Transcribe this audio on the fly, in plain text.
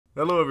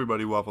Hello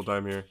everybody,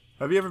 WaffleTime here.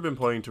 Have you ever been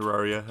playing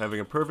Terraria,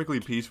 having a perfectly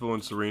peaceful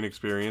and serene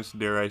experience,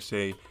 dare I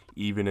say,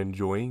 even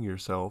enjoying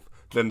yourself,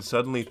 then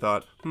suddenly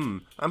thought,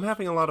 I'm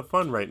having a lot of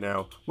fun right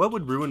now. What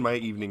would ruin my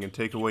evening and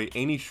take away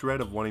any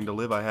shred of wanting to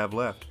live I have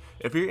left?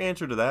 If your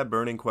answer to that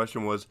burning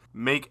question was,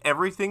 make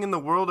everything in the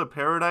world a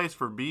paradise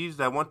for bees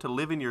that want to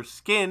live in your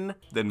skin,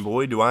 then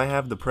boy do I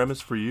have the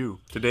premise for you.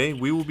 Today,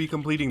 we will be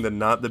completing the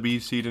Not the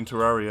Bees seed in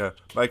Terraria.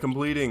 By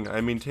completing,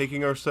 I mean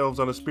taking ourselves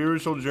on a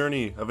spiritual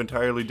journey of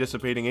entirely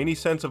dissipating any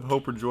sense of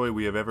hope or joy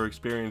we have ever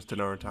experienced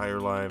in our entire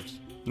lives.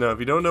 Now, if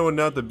you don't know what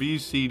Not the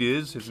Bees seed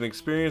is, it's an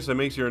experience that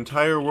makes your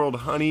entire world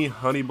honey,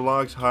 honey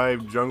blocks,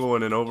 hive, jungle,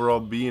 and an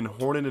overall bee and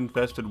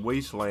hornet-infested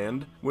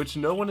wasteland, which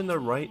no one in their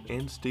right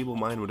and stable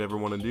mind would ever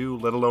want to do,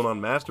 let alone on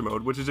master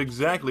mode, which is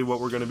exactly what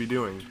we're going to be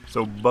doing.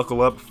 So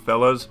buckle up,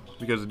 fellas,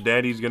 because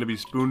daddy's going to be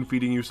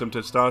spoon-feeding you some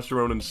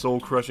testosterone and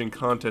soul-crushing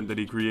content that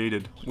he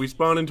created. We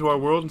spawn into our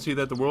world and see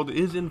that the world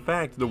is in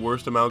fact the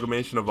worst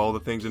amalgamation of all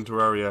the things in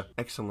Terraria.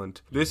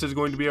 Excellent. This is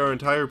going to be our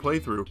entire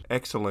playthrough.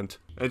 Excellent.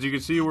 As you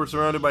can see, we're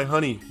surrounded by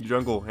honey,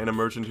 jungle, and a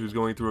merchant who's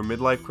going through a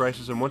midlife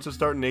crisis and wants to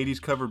start an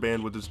 80s cover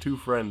band with his two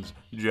friends,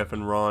 Jeff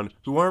and Ron,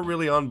 who aren't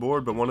really on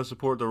board but want to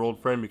support their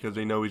old friend because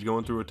they know he's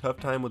going through a tough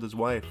time with his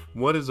wife.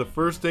 What is the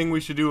first thing we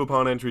should do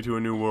upon entry to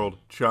a new world?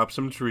 Chop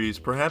some trees,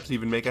 perhaps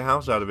even make a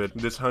house out of it.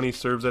 This honey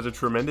serves as a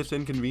tremendous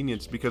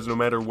inconvenience because no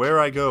matter where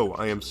I go,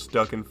 I am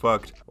stuck and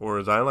fucked, or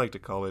as I like to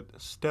call it,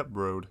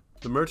 step-broed.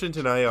 The merchant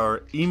and I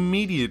are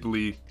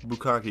immediately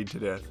bukkakied to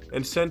death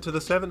and sent to the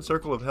 7th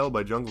circle of hell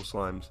by jungle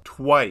slimes.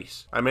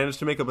 Twice. I managed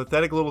to make a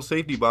pathetic little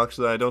safety box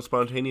so that I don't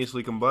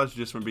spontaneously combust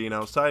just from being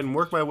outside and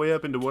work my way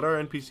up into what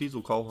our NPCs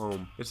will call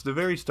home. It's the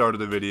very start of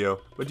the video,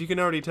 but you can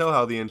already tell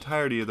how the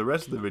entirety of the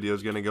rest of the video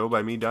is going to go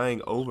by me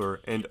dying over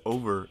and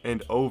over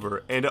and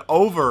over and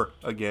over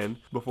again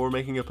before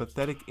making a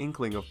pathetic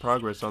inkling of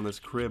progress on this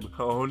crib.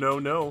 Oh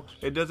no,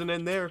 it doesn't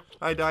end there.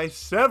 I die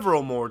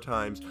several more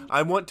times.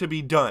 I want to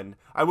be done.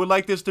 I would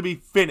like this to be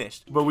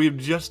finished, but we've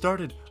just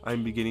started.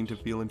 I'm beginning to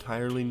feel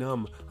entirely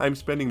numb. I'm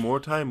spending more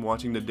time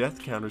watching the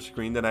death counter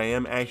screen than I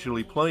am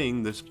actually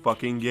playing this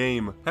fucking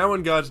game. How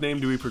in God's name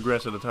do we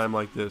progress at a time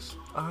like this?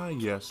 Ah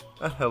yes,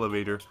 a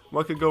elevator.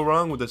 What could go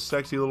wrong with a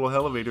sexy little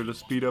elevator to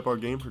speed up our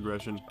game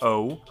progression?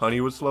 Oh,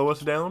 honey would slow us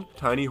down?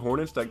 Tiny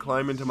hornets that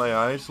climb into my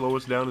eyes slow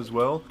us down as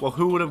well? Well,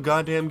 who would have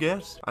goddamn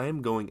guessed? I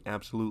am going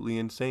absolutely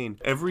insane.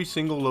 Every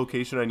single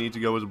location I need to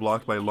go is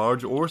blocked by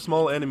large or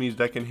small enemies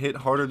that can hit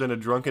harder than a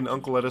drunken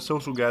uncle at a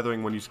social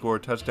gathering when you score a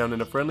touchdown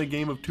in a friendly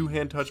game of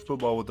two-hand touch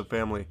football with the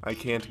family. I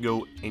can't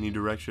go any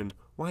direction.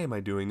 Why am I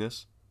doing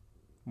this?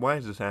 Why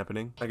is this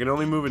happening? I can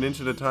only move an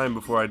inch at a time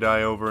before I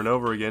die over and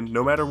over again.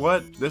 No matter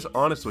what, this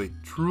honestly,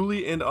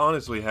 truly and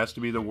honestly has to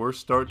be the worst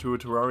start to a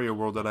Terraria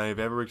world that I have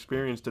ever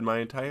experienced in my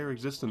entire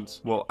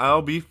existence. Well,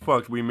 I'll be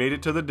fucked. We made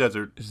it to the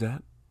desert. Is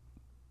that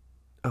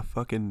a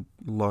fucking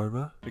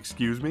larva?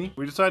 Excuse me?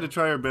 We decided to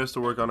try our best to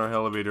work on our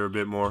elevator a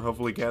bit more,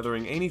 hopefully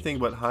gathering anything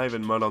but hive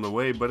and mud on the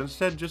way, but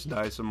instead just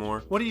die some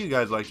more. What do you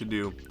guys like to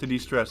do to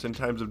de-stress in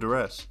times of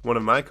duress? One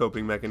of my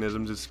coping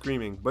mechanisms is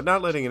screaming, but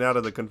not letting it out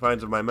of the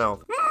confines of my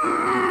mouth.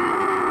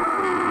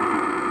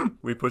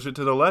 We push it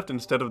to the left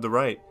instead of the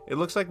right. It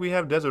looks like we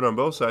have desert on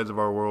both sides of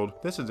our world.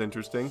 This is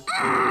interesting.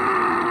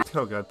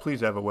 Oh god,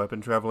 please have a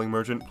weapon, traveling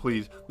merchant,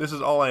 please. This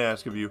is all I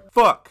ask of you.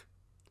 Fuck!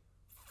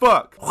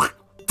 Fuck!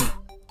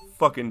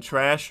 Fucking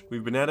trash.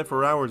 We've been at it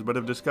for hours but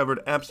have discovered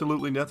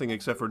absolutely nothing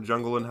except for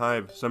jungle and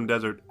hive, some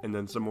desert, and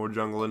then some more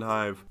jungle and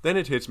hive. Then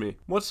it hits me.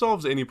 What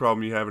solves any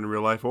problem you have in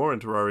real life or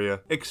in Terraria?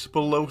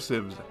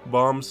 Explosives.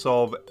 Bombs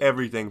solve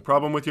everything.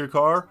 Problem with your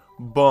car?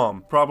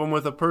 Bomb. Problem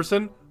with a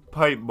person?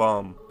 Pipe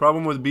bomb.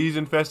 Problem with bees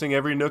infesting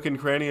every nook and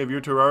cranny of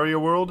your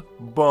Terraria world?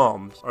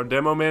 Bombs. Our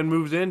demo man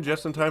moves in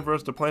just in time for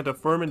us to plant a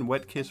firm and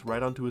wet kiss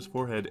right onto his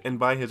forehead and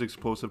buy his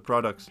explosive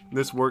products.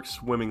 This works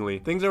swimmingly.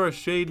 Things are a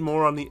shade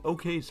more on the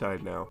okay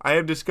side now. I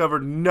have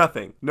discovered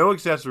nothing. No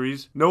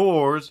accessories, no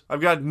ores.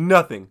 I've got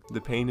nothing. The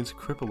pain is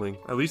crippling.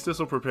 At least this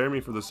will prepare me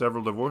for the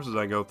several divorces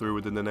I go through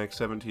within the next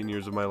 17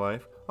 years of my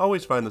life.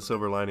 Always find the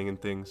silver lining in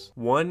things.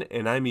 One,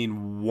 and I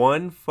mean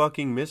one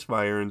fucking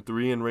misfire and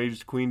 3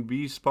 enraged queen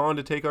bees spawn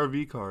to take our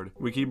V card.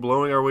 We keep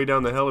blowing our way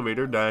down the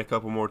elevator, die a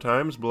couple more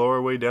times, blow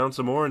our way down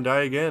some more, and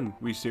die again.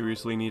 We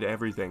seriously need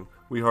everything.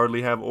 We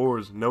hardly have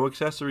ores, no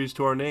accessories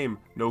to our name,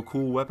 no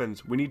cool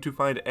weapons. We need to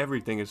find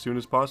everything as soon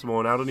as possible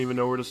and I don't even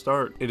know where to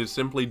start. It is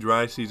simply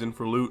dry season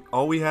for loot.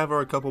 All we have are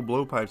a couple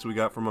blowpipes we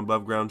got from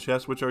above ground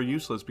chests which are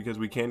useless because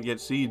we can't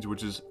get seeds,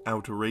 which is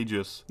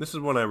outrageous. This is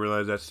when I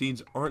realized that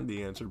seeds aren't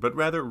the answer, but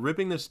rather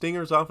ripping the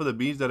stingers off of the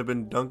bees that have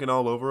been dunking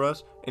all over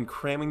us and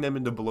cramming them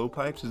into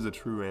blowpipes is the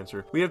true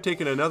answer. We have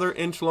taken another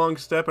inch-long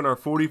step in our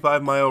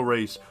 45-mile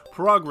race.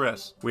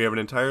 Progress! We have an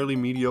entirely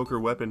mediocre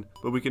weapon,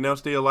 but we can now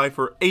stay alive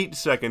for 8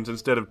 seconds instead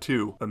instead of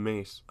 2. A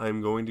mace.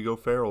 I'm going to go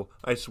feral.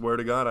 I swear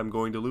to God, I'm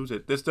going to lose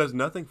it. This does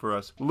nothing for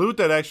us. Loot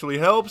that actually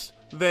helps?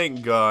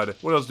 Thank God.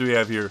 What else do we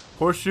have here?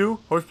 Horseshoe?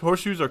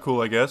 Horseshoes are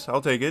cool, I guess. I'll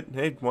take it.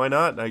 Hey, why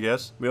not, I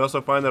guess. We also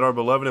find that our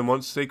beloved and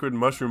once sacred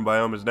mushroom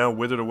biome is now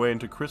withered away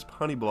into crisp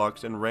honey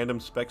blocks and random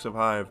specks of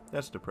hive.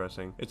 That's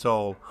depressing. It's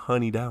all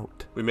honeyed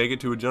out. We make it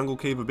to a jungle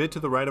cave a bit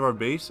to the right of our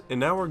base, and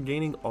now we're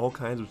gaining all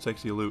kinds of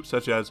sexy loot,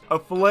 such as a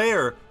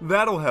flare.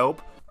 That'll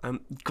help.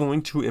 I'm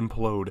going to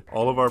implode.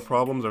 All of our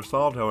problems are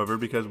solved, however,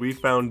 because we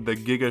found the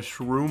Giga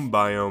Shroom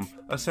biome.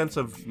 A sense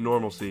of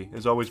normalcy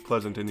is always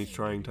pleasant in these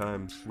trying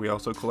times. We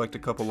also collect a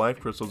couple life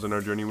crystals in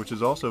our journey, which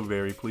is also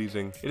very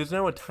pleasing. It is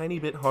now a tiny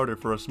bit harder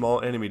for a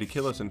small enemy to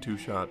kill us in 2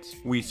 shots.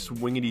 We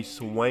swingity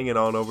swang it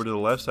on over to the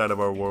left side of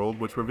our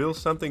world, which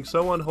reveals something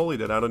so unholy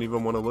that I don't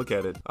even want to look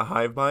at it. A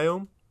hive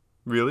biome?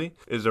 Really?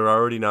 Is there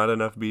already not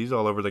enough bees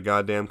all over the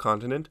goddamn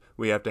continent?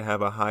 We have to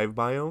have a hive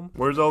biome?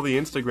 Where's all the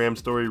Instagram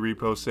story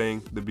reposts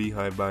saying the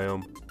beehive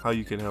biome? How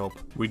you can help?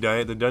 We die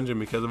at the dungeon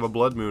because of a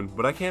blood moon,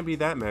 but I can't be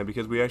that mad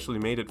because we actually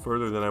made it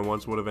further than I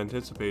once would have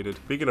anticipated.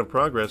 Speaking of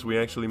progress, we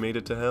actually made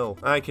it to hell.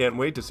 I can't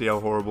wait to see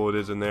how horrible it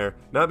is in there.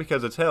 Not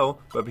because it's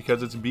hell, but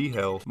because it's bee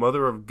hell.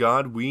 Mother of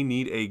God, we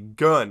need a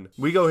gun.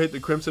 We go hit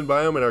the crimson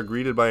biome and are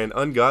greeted by an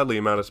ungodly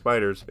amount of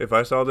spiders. If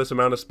I saw this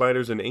amount of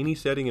spiders in any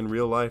setting in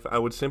real life, I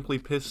would simply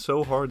piss so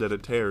hard that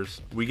it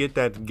tears. We get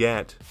that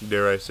gat,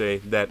 dare I say,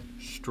 that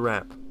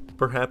strap.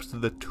 Perhaps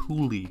the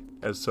toolie,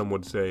 as some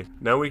would say.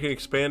 Now we can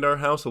expand our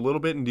house a little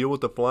bit and deal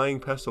with the flying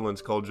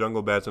pestilence called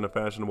jungle bats in a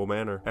fashionable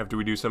manner. After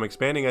we do some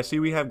expanding, I see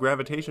we have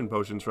gravitation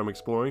potions from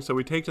exploring, so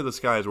we take to the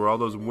skies where all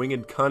those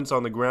winged cunts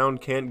on the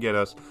ground can't get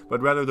us,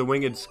 but rather the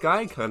winged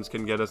sky cunts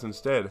can get us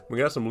instead. We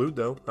got some loot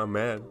though. I'm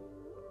mad,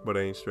 but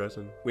I ain't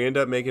stressing. We end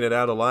up making it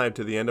out alive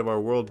to the end of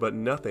our world, but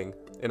nothing,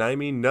 and I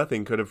mean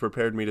nothing, could have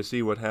prepared me to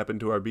see what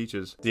happened to our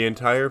beaches. The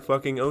entire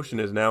fucking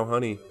ocean is now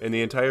honey, and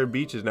the entire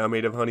beach is now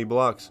made of honey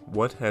blocks.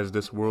 What has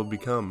this world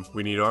become?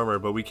 We need armor,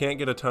 but we can't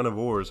get a ton of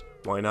ores.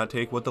 Why not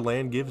take what the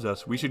land gives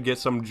us? We should get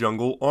some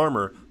jungle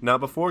armor.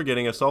 Not before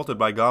getting assaulted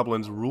by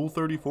goblins Rule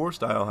 34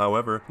 style,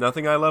 however.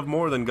 Nothing I love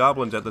more than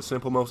goblins at the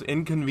simple most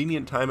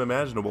inconvenient time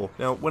imaginable.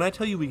 Now, when I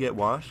tell you we get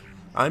washed,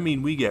 I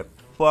mean we get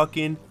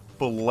fucking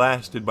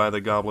blasted by the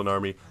goblin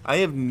army. I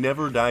have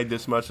never died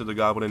this much to the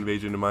goblin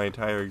invasion in my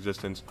entire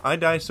existence. I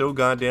die so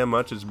goddamn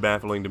much it's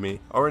baffling to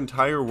me. Our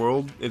entire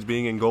world is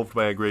being engulfed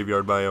by a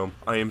graveyard biome.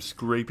 I am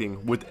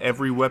scraping with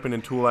every weapon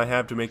and tool I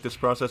have to make this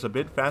process a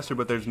bit faster,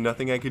 but there's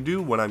nothing I can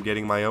do when I'm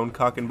getting my own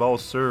cock and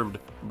balls served,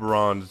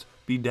 bronzed,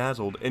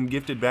 bedazzled, and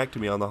gifted back to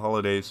me on the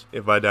holidays.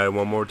 If I die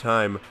one more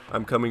time,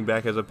 I'm coming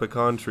back as a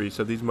pecan tree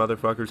so these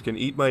motherfuckers can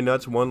eat my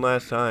nuts one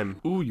last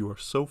time. Ooh, you are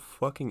so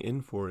fucking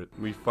in for it.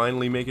 We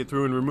finally make it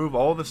through and remove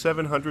all the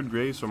 700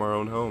 graves from our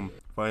own home.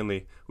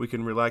 Finally, we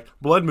can relax.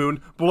 Blood moon!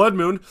 Blood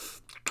moon!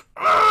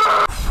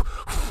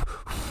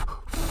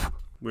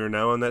 We are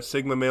now on that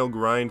Sigma male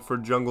grind for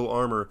jungle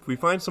armor. We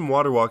find some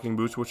water walking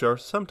boots, which are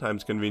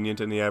sometimes convenient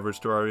in the average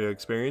Terraria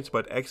experience,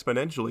 but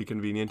exponentially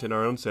convenient in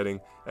our own setting,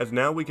 as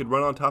now we could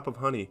run on top of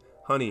honey,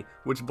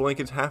 which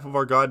blankets half of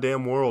our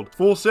goddamn world.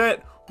 Full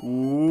set!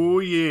 Ooh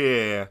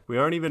yeah! We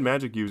aren't even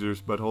magic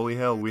users, but holy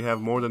hell, we have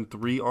more than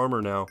 3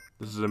 armor now.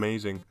 This is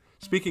amazing.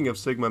 Speaking of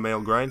Sigma male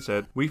grind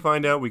set, we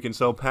find out we can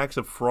sell packs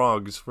of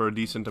frogs for a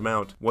decent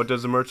amount. What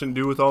does the merchant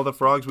do with all the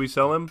frogs we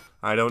sell him?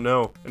 I don't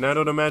know, and I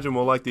don't imagine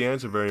we'll like the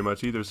answer very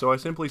much either, so I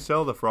simply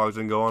sell the frogs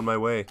and go on my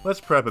way.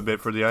 Let's prep a bit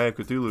for the Eye of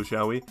Cthulhu,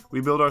 shall we?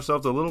 We build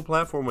ourselves a little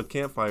platform with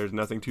campfires,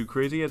 nothing too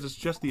crazy as it's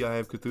just the Eye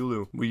of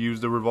Cthulhu. We use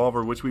the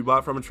revolver which we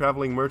bought from a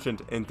traveling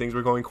merchant, and things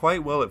were going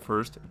quite well at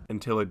first,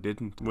 until it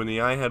didn't. When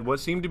the Eye had what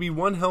seemed to be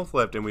 1 health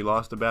left and we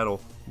lost a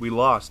battle. We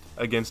lost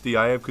against the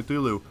Eye of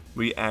Cthulhu.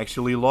 We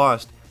actually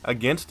lost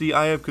against the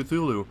Eye of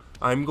Cthulhu.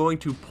 I'm going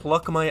to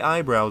pluck my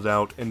eyebrows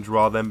out and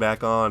draw them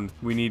back on.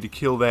 We need to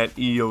kill that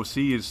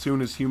EOC as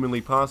soon as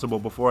humanly possible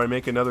before I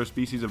make another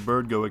species of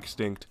bird go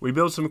extinct. We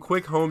build some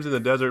quick homes in the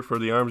desert for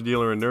the arms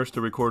dealer and nurse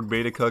to record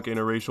beta cuck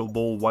interracial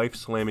bull wife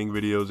slamming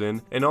videos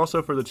in, and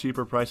also for the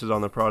cheaper prices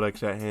on the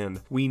products at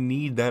hand. We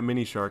need that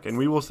mini shark, and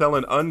we will sell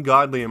an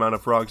ungodly amount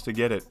of frogs to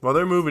get it. While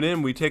they're moving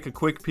in, we take a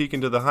quick peek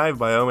into the hive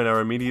biome and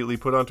are immediately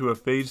put onto a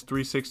phase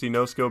 360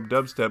 no-scope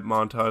dubstep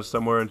montage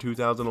somewhere in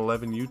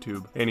 2011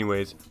 YouTube.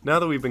 Anyways, now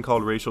that we've been called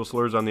racial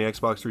slurs on the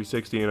Xbox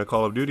 360 in a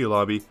Call of Duty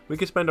lobby, we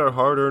can spend our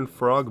hard-earned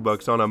frog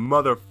bucks on a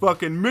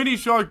motherfucking mini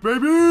shark,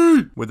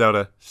 baby! Without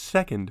a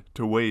second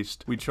to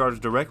waste. We charge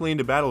directly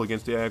into battle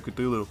against the Eye of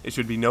Cthulhu. It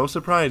should be no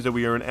surprise that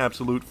we are an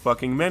absolute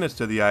fucking menace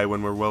to the Eye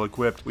when we're well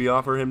equipped. We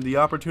offer him the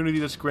opportunity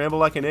to scramble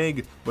like an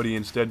egg, but he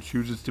instead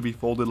chooses to be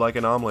folded like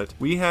an omelet.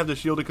 We have the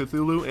Shield of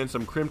Cthulhu and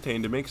some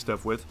Crimtane to make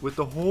stuff with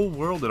the whole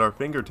world at our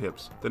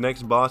fingertips. The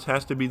next boss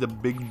has to be the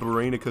big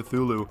brain of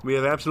Cthulhu. We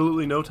have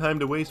absolutely no time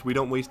to waste. We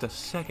don't waste a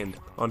second second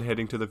on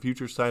heading to the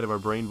future site of our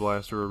Brain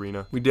Blaster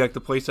arena. We decked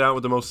the place out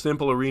with the most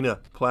simple arena,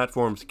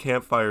 platforms,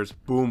 campfires,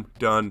 boom,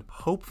 done.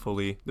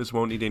 Hopefully, this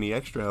won't need any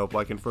extra help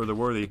like in Further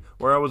Worthy,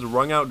 where I was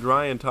wrung out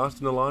dry and tossed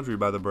in the laundry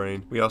by the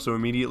brain. We also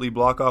immediately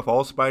block off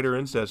all spider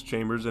incest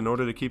chambers in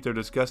order to keep their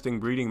disgusting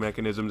breeding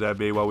mechanisms at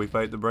bay while we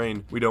fight the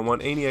brain. We don't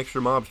want any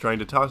extra mobs trying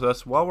to toss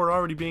us while we're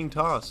already being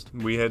tossed.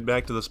 We head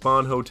back to the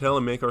spawn hotel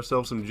and make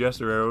ourselves some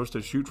jester arrows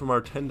to shoot from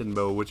our tendon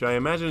bow, which I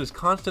imagine is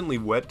constantly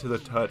wet to the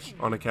touch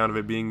on account of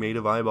it being made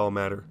of eyeball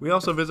matter. We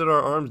also visit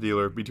our arms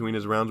dealer between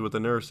his rounds with the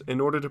nurse in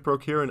order to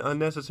procure an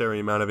unnecessary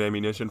amount of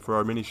ammunition for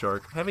our mini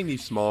shark. Having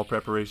these small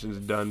preparations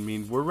done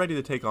means we're ready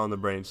to take on the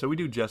brain, so we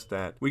do just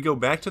that. We go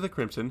back to the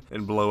Crimson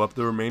and blow up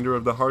the remainder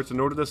of the hearts in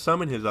order to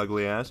summon his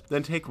ugly ass,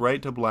 then take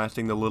right to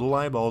blasting the little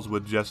eyeballs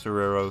with jester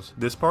arrows.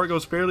 This part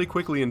goes fairly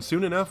quickly, and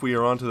soon enough we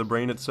are onto the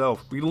brain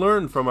itself. We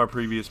learn from our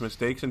previous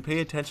mistakes and pay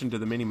attention to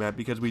the minimap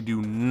because we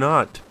do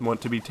not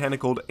want to be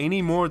tentacled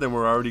any more than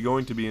we're already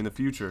going to be in the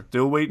future.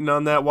 Still waiting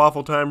on that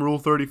WaffleTime Rule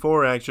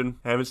 34 action.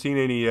 Haven't seen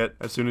any yet.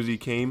 As soon as he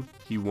came,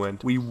 he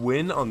went. We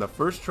win on the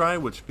first try,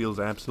 which feels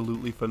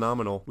absolutely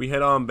phenomenal. We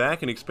head on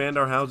back and expand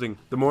our housing.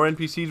 The more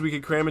NPCs we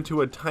can cram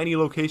into a tiny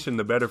location,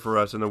 the better for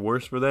us and the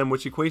worse for them,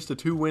 which equates to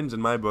 2 wins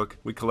in my book.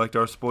 We collect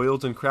our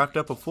spoils and craft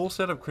up a full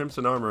set of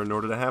crimson armor in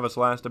order to have us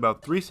last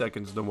about 3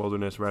 seconds in the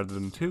wilderness rather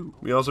than 2.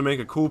 We also make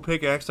a cool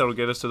pickaxe that'll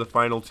get us to the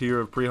final tier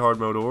of pre-hard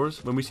mode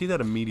ores when we see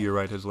that a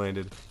meteorite has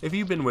landed. If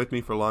you've been with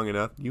me for long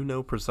enough, you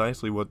know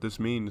precisely what this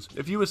means.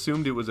 If you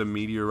assumed it was a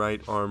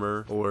meteorite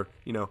armor or,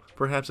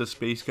 perhaps a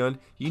space gun,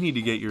 you need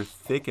to get your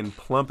thick and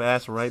plump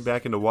ass right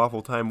back into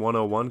WaffleTime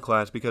 101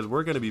 class because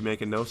we're going to be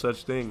making no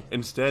such thing.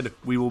 Instead,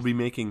 we will be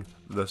making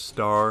the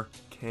Star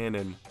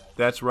Cannon.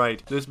 That's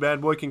right, this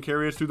bad boy can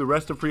carry us through the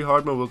rest of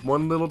pre-hard mode with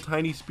one little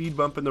tiny speed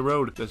bump in the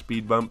road, the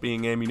speed bump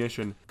being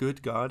ammunition.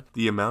 Good God,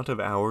 the amount of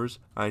hours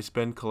I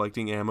spend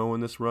collecting ammo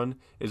in this run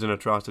is an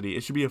atrocity.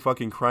 It should be a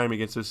fucking crime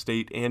against the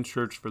state and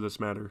church for this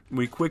matter.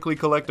 We quickly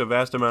collect a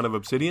vast amount of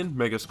obsidian,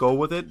 make a skull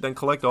with it, then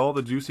collect all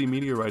the juicy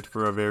meteorites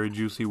for a very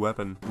juicy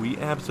weapon. We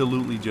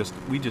absolutely just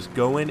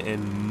go in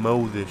and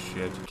mow this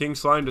shit. King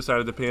Slime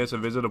decided to pay us a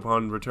visit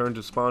upon return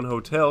to Spawn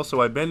Hotel, so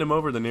I bend him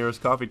over the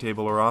nearest coffee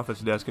table or office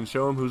desk and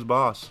show him who's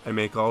boss. I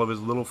make all of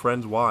his little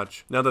friends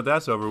watch. Now that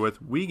that's over with,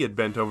 we get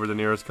bent over the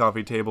nearest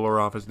coffee table or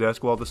office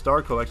desk while the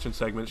star collection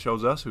segment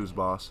shows us who's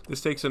boss.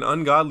 This takes an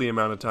ungodly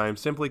amount of time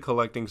simply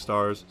collecting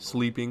stars,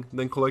 sleeping,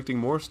 then collecting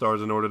more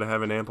stars in order to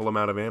have an ample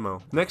amount of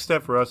ammo. Next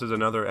step for us is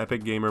another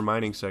epic gamer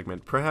mining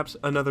segment, perhaps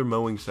another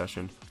mowing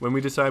session, when we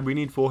decide we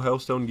need full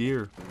Hellstone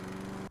gear.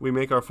 We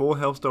make our full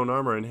Hellstone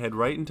armor and head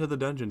right into the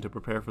dungeon to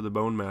prepare for the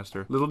Bone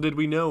Master. Little did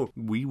we know,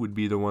 we would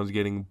be the ones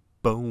getting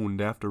boned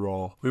after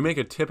all. We make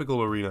a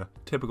typical arena,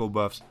 typical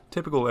buffs,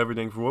 typical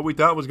everything for what we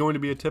thought was going to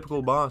be a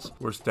typical boss.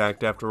 We're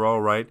stacked after all,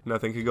 right?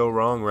 Nothing could go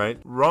wrong, right?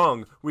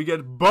 Wrong! We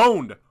get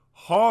boned!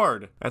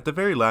 Hard! At the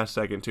very last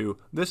second too,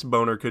 this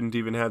boner couldn't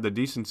even have the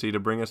decency to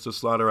bring us to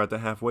slaughter at the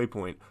halfway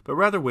point, but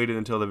rather waited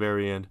until the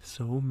very end.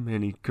 So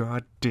many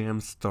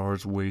goddamn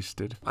stars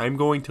wasted. I'm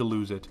going to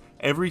lose it.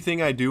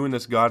 Everything I do in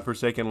this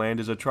godforsaken land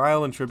is a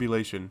trial and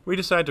tribulation. We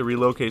decide to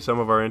relocate some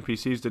of our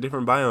NPCs to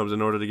different biomes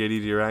in order to get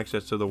easier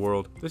access to the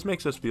world. This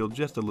makes us feel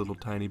just a little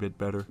tiny bit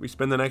better. We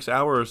spend the next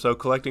hour or so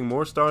collecting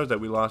more stars that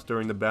we lost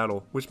during the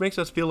battle, which makes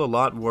us feel a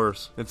lot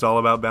worse. It's all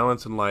about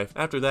balance in life.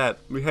 After that,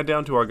 we head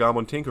down to our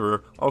Goblin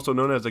Tinkerer, also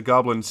known as the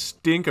Goblin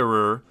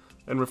Stinkerer,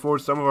 and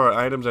reforge some of our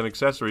items and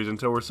accessories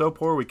until we're so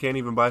poor we can't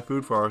even buy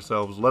food for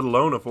ourselves, let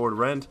alone afford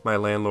rent. My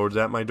landlord's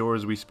at my door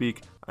as we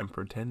speak. I'm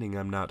pretending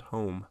I'm not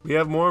home. We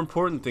have more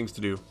important things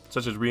to do,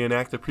 such as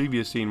reenact the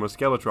previous scene with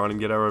Skeletron and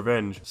get our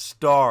revenge.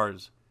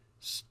 Stars.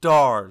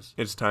 Stars!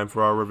 It's time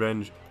for our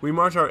revenge. We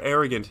march our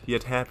arrogant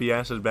yet happy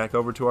asses back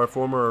over to our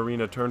former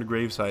arena turned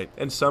gravesite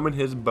and summon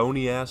his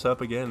bony ass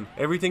up again.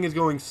 Everything is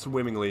going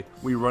swimmingly.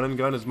 We run and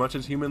gun as much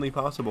as humanly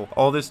possible.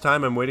 All this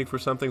time I'm waiting for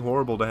something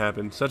horrible to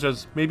happen, such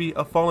as maybe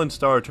a fallen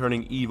star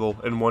turning evil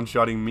and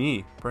one-shotting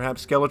me.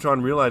 Perhaps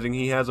Skeletron realizing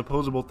he has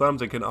opposable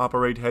thumbs and can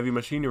operate heavy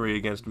machinery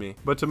against me.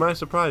 But to my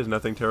surprise,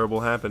 nothing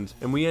terrible happens,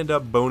 and we end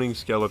up boning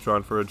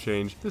Skeletron for a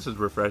change. This is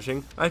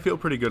refreshing. I feel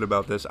pretty good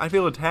about this. I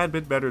feel a tad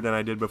bit better than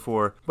I did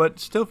before, but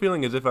still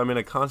feeling as if I'm in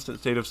a constant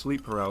state of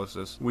sleep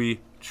paralysis. We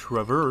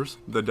traverse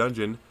the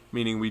dungeon,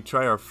 meaning we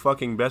try our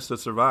fucking best to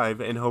survive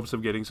in hopes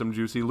of getting some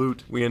juicy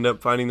loot. We end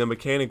up finding the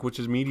mechanic, which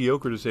is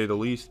mediocre to say the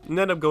least, and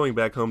end up going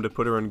back home to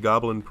put her in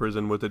goblin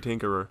prison with the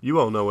Tinkerer. You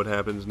all know what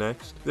happens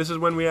next. This is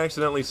when we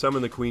accidentally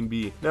summon the Queen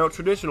Bee. Now,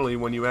 traditionally,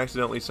 when you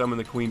accidentally summon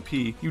the Queen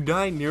P, you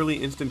die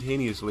nearly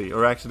instantaneously,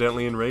 or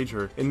accidentally enrage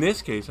her. In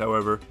this case,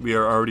 however, we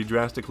are already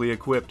drastically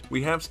equipped.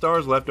 We have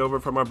stars left over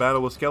from our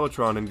battle with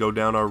Skeletron and go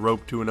down our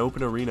rope to an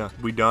open arena.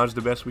 We dodge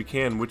the best we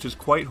can, which is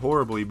quite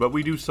horribly, but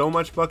we do so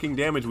much fucking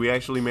damage we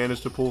actually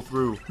manage to pull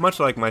through. Much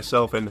like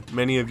myself and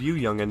many of you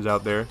youngins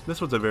out there,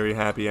 this was a very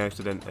happy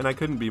accident, and I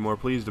couldn't be more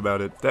pleased about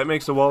it. That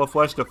makes the Wall of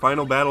Flesh the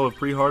final battle of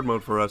pre-hard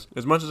mode for us.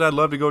 As much as I'd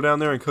love to go down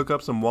there and cook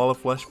up some Wall of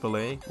Flesh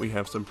filet, we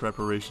have some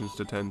preparations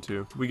to tend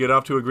to. We get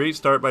off to a great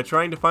start by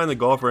trying to find the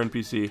golfer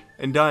NPC,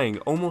 and dying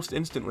almost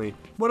instantly.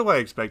 What do I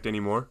expect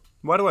anymore?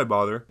 Why do I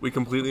bother? We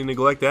completely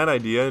neglect that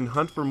idea and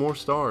hunt for more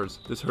stars.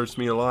 This hurts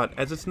me a lot,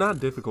 as it's not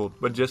difficult,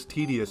 but just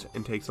tedious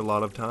and takes a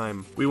lot of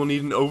time. We will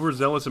need an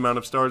overzealous amount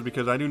of stars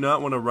because I do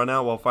not want to run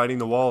out while fighting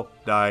the wall,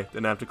 die,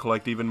 then have to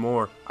collect even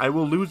more. I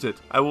will lose it.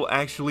 I will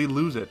actually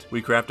lose it.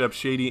 We craft up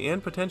shady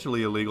and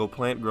potentially illegal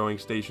plant growing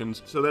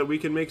stations so that we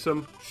can make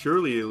some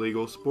surely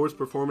illegal sports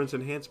performance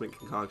enhancement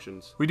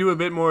concoctions. We do a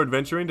bit more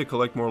adventuring to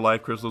collect more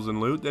life crystals and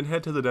loot, then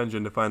head to the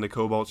dungeon to find the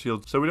cobalt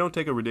shield so we don't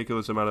take a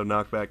ridiculous amount of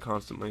knockback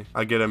constantly.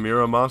 I get a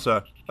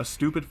Muramasa, a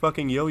stupid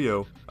fucking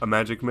yo-yo, a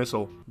magic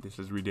missile. This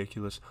is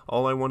ridiculous.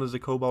 All I want is a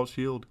cobalt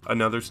shield.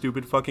 Another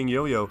stupid fucking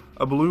yo-yo,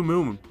 a blue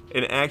moon,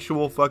 an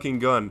actual fucking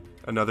gun,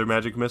 another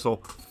magic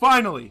missile.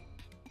 Finally!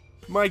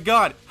 My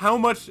god, how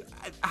much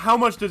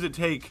does it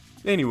take?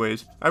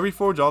 Anyways, I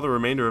reforge all the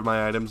remainder of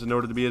my items in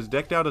order to be as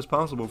decked out as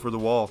possible for the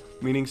wall,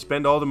 meaning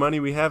spend all the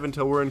money we have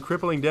until we're in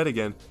crippling debt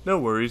again. No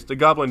worries, the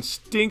goblin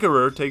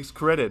stinkerer takes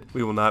credit.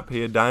 We will not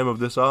pay a dime of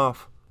this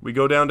off. We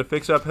go down to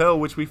fix up hell,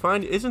 which we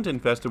find isn't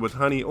infested with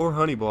honey or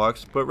honey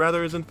blocks, but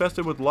rather is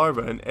infested with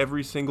larvae in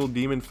every single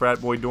demon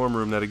frat boy dorm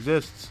room that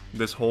exists.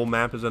 This whole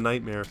map is a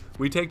nightmare.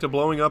 We take to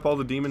blowing up all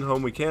the demon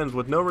home we can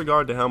with no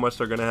regard to how much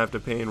they're gonna have to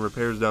pay in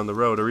repairs down the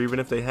road, or even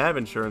if they have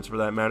insurance for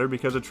that matter,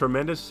 because a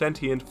tremendous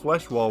sentient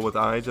flesh wall with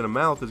eyes and a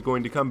mouth is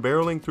going to come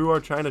barreling through our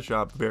china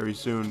shop very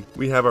soon.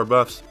 We have our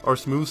buffs, our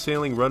smooth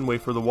sailing runway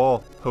for the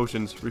wall,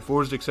 potions,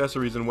 reforged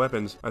accessories and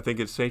weapons. I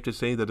think it's safe to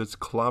say that it's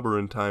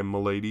clobbering time,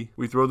 milady.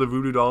 We throw the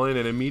voodoo doll in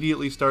and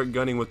immediately start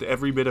gunning with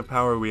every bit of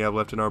power we have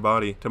left in our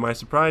body. To my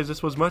surprise,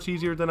 this was much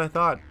easier than I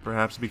thought,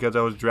 perhaps because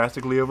I was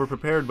drastically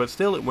overprepared, but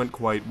still it went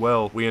quite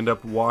well. We end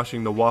up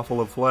washing the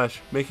waffle of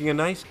flesh, making a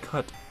nice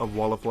cut of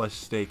wall of flesh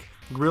steak,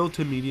 grilled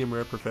to medium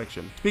rare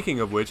perfection. Speaking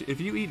of which, if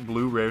you eat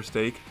blue rare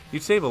steak,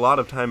 you'd save a lot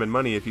of time and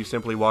money if you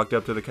simply walked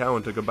up to the cow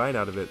and took a bite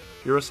out of it.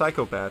 You're a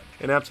psychopath,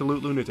 an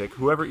absolute lunatic.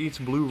 Whoever eats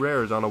blue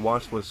rare is on a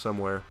watch list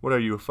somewhere. What are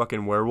you, a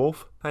fucking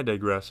werewolf? I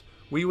digress.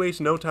 We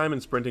waste no time in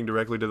sprinting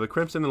directly to the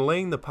Crimson and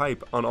laying the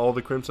pipe on all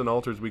the Crimson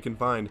altars we can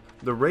find.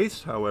 The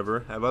Wraiths,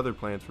 however, have other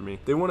plans for me.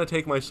 They want to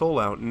take my soul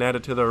out and add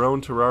it to their own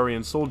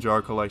Terrarian soul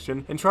jar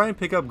collection and try and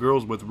pick up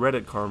girls with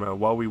Reddit karma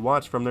while we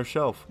watch from their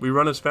shelf. We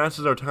run as fast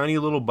as our tiny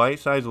little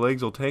bite-sized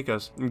legs will take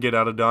us and get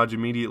out of dodge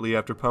immediately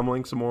after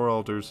pummeling some more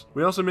altars.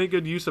 We also make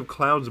good use of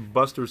Cloud's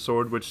Buster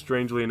Sword, which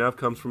strangely enough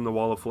comes from the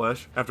Wall of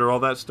Flesh. After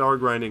all that star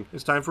grinding,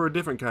 it's time for a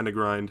different kind of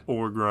grind.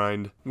 Ore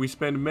grind. We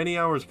spend many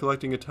hours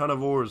collecting a ton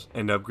of ores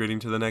and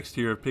upgrading to the next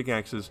tier of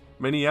pickaxes.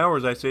 Many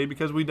hours, I say,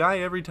 because we die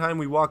every time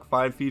we walk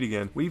 5 feet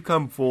again. We've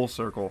come full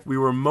circle. We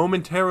were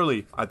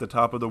momentarily at the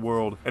top of the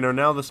world and are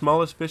now the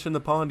smallest fish in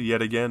the pond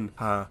yet again.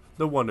 Ha,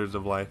 the wonders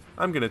of life.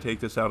 I'm gonna take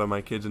this out on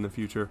my kids in the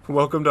future.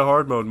 Welcome to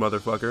hard mode,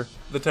 motherfucker.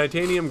 The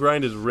titanium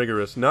grind is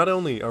rigorous. Not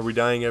only are we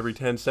dying every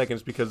 10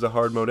 seconds because the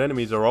hard mode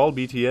enemies are all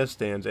BTS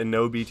stands and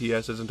no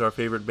BTS isn't our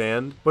favorite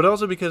band, but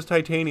also because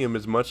titanium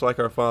is much like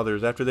our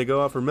fathers after they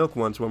go out for milk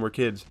once when we're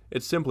kids.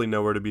 It's simply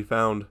nowhere to be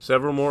found.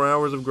 Several more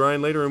hours of grind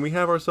later and we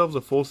have ourselves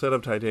a full set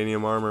of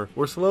titanium armor.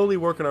 We're slowly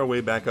working our way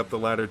back up the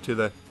ladder to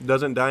the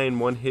doesn't die in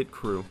one hit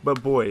crew.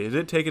 But boy, is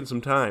it taking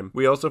some time.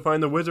 We also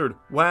find the wizard.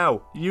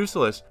 Wow,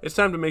 useless. It's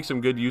time to make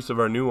some good use of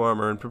our new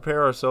armor and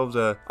prepare ourselves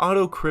a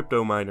auto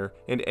crypto miner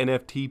and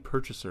NFT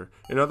purchaser.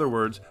 In other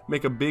words,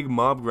 make a big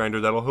mob grinder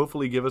that'll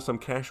hopefully give us some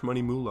cash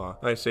money moolah.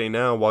 I say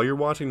now, while you're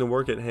watching the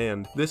work at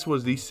hand, this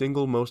was the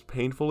single most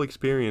painful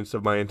experience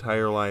of my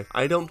entire life.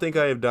 I don't think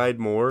I have died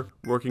more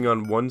working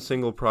on one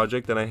single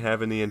project than I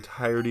have in the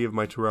entirety of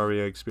my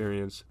Terraria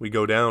experience. We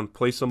go down,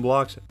 place some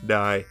blocks,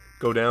 die.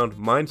 Go down,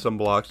 mine some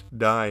blocks,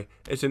 die.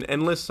 It's an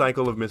endless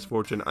cycle of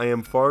misfortune. I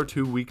am far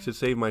too weak to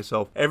save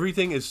myself.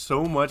 Everything is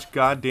so much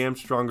goddamn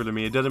stronger than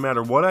me. It doesn't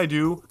matter what I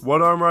do,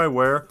 what armor I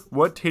wear,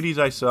 what titties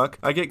I suck.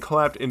 I get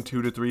clapped in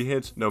 2 to 3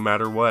 hits, no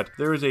matter what.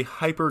 There is a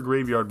hyper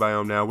graveyard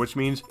biome now, which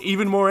means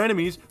even more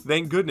enemies,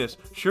 thank goodness.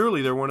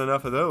 Surely there weren't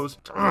enough of those.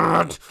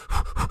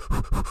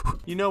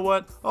 You know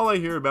what? All I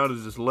hear about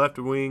is this left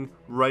wing,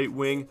 right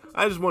wing.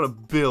 I just want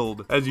to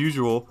build. As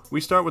usual,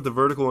 we start with the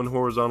vertical and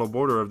horizontal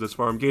border of this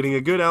farm, getting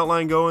a good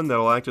outline going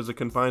that'll act as the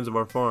confines of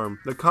our farm.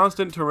 The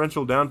constant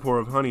torrential downpour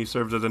of honey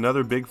serves as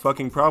another big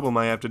fucking problem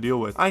I have to deal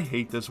with. I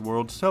hate this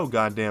world so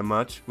goddamn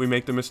much. We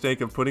make the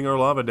mistake of putting our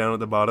lava down at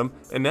the bottom,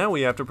 and now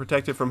we have to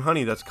protect it from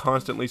honey that's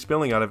constantly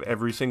spilling out of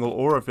every single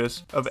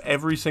orifice of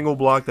every single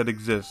block that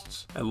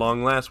exists. At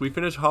long last, we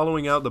finish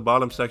hollowing out the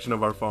bottom section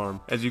of our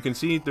farm. As you can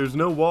see, there's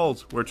no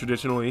walls, where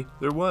traditionally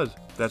there was.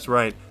 That's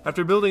right.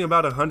 After building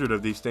about 100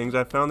 of these things,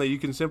 I found that you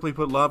can simply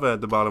put lava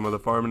at the bottom of the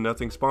farm and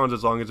nothing spawns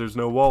as long as there's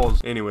no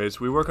walls. Anyways,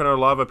 we work on our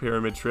lava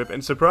pyramid trip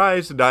and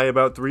surprise, die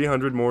about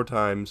 300 more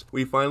times.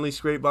 We finally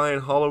scrape by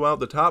and hollow out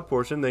the top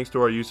portion thanks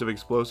to our use of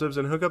explosives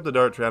and hook up the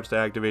dart traps to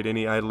activate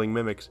any idling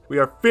mimics. We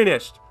are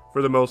finished!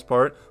 for the most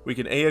part. We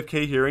can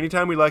AFK here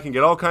anytime we like and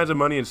get all kinds of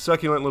money and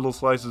succulent little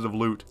slices of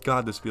loot.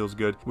 God, this feels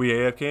good. We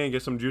AFK and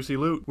get some juicy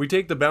loot. We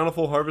take the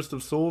bountiful harvest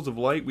of souls of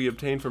light we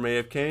obtain from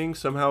AFKing,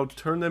 somehow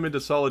turn them into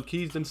solid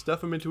keys, then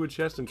stuff them into a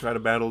chest and try to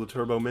battle the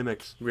turbo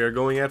mimics. We are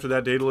going after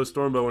that Daedalus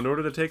Stormbow in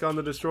order to take on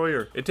the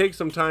destroyer. It takes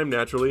some time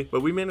naturally,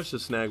 but we managed to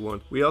snag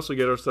one. We also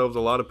get ourselves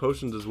a lot of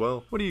potions as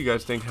well. What do you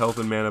guys think health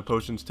and mana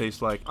potions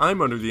taste like?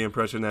 I'm under the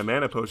impression that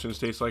mana potions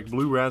taste like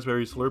blue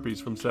raspberry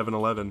Slurpees from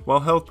 7-Eleven, while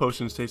health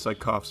potions taste like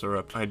cough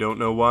syrup. I don't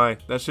know why.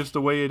 That's just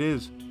the way it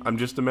is. I'm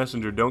just a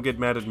messenger. Don't get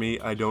mad at me.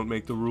 I don't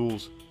make the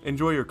rules.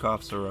 Enjoy your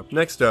cough syrup.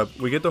 Next up,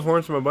 we get the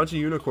horns from a bunch of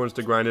unicorns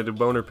to grind into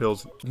boner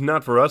pills.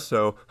 Not for us,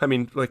 though. I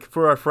mean, like,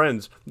 for our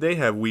friends. They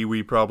have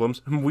wee-wee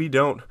problems. We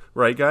don't.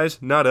 Right,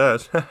 guys? Not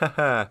us.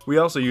 We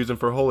also use them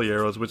for holy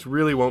arrows, which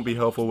really won't be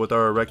helpful with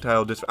our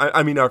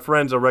our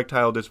friend's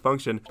erectile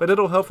dysfunction, but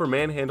it'll help for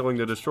manhandling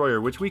the destroyer,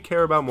 which we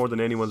care about more than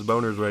anyone's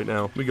boners right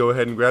now. We go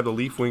ahead and grab the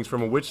leaf wings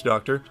from a witch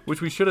doctor,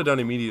 which we should have done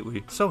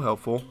immediately. So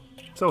helpful.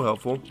 So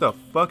helpful. The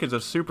fuck is a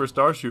super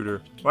star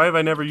shooter? Why have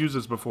I never used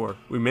this before?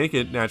 We make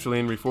it, naturally,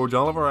 and reforge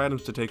all of our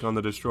items to take on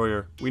the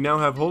destroyer. We now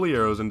have holy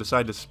arrows and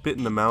decide to spit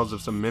in the mouths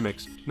of some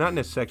mimics, not in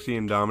a sexy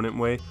and dominant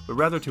way, but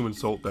rather to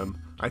insult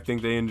them. I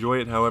think they enjoy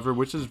it, however,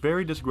 which is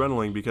very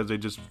disgruntling because they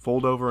just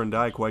fold over and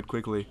die quite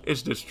quickly.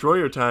 It's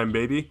destroyer time,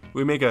 baby!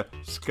 We make a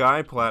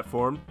sky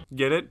platform.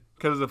 Get it?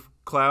 Because of the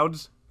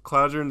clouds?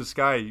 Clouds are in the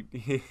sky.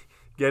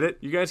 Get it?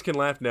 You guys can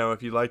laugh now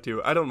if you'd like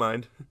to. I don't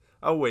mind.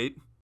 I'll wait.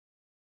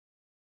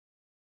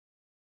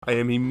 I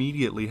am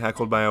immediately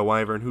heckled by a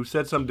wyvern who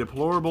said some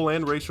deplorable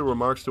and racial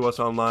remarks to us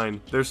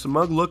online. Their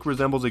smug look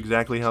resembles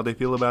exactly how they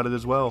feel about it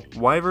as well.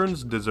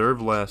 Wyverns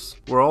deserve less.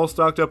 We're all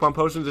stocked up on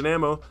potions and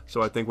ammo,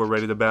 so I think we're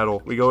ready to battle.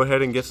 We go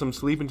ahead and get some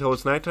sleep until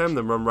it's nighttime,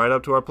 then run right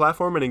up to our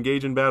platform and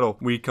engage in battle.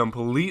 We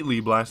completely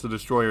blast the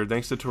destroyer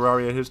thanks to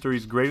Terraria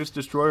history's greatest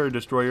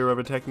destroyer of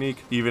a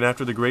technique. Even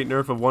after the great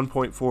nerf of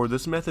 1.4,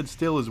 this method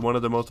still is one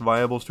of the most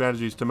viable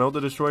strategies to melt the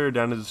destroyer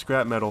down into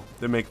scrap metal,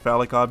 then make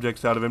phallic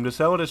objects out of him to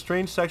sell at a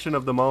strange section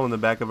of the in the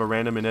back of a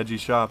random and edgy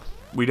shop.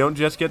 We don't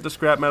just get the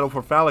scrap metal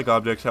for phallic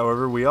objects,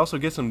 however, we also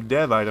get some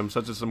dev items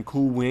such as some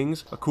cool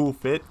wings, a cool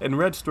fit, and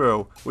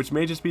redstro, which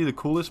may just be the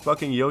coolest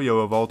fucking yo-yo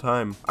of all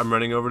time. I'm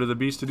running over to the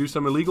beach to do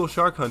some illegal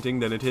shark hunting,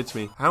 then it hits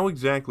me. How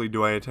exactly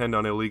do I attend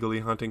on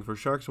illegally hunting for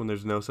sharks when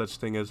there's no such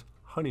thing as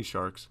honey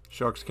sharks?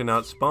 Sharks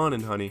cannot spawn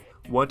in honey.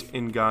 What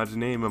in God's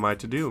name am I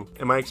to do?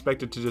 Am I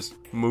expected to just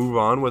move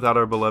on without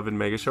our beloved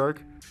mega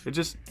shark?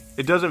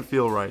 It doesn't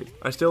feel right.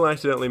 I still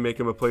accidentally make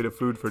him a plate of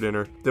food for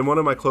dinner. Then one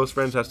of my close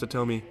friends has to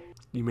tell me,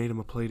 "You made him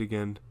a plate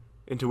again."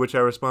 Into which I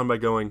respond by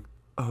going,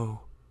 "Oh."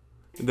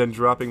 And then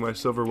dropping my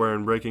silverware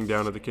and breaking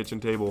down at the kitchen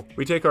table.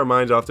 We take our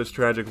minds off this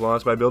tragic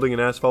loss by building an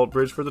asphalt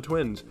bridge for the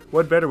twins.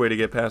 What better way to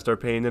get past our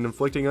pain than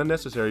inflicting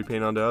unnecessary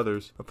pain onto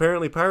others?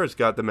 Apparently pirates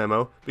got the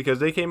memo, because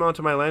they came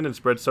onto my land and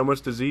spread so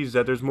much disease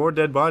that there's more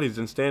dead bodies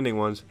than standing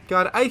ones.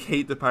 God, I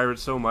hate the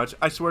pirates so much.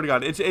 I swear to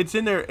God, it's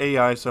in their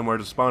AI somewhere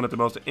to spawn at the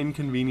most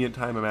inconvenient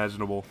time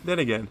imaginable. Then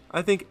again,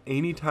 I think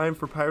any time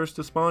for pirates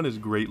to spawn is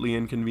greatly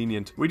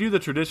inconvenient. We do the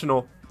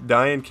traditional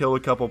die and kill a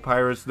couple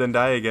pirates then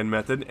die again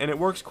method, and it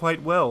works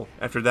quite well.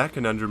 After that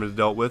conundrum is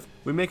dealt with,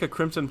 we make a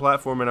crimson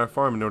platform in our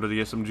farm in order to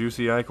get some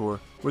juicy ichor.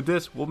 With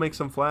this, we'll make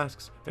some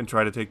flasks, and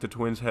try to take the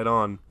twins head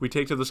on. We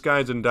take to the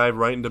skies and dive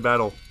right into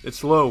battle. It's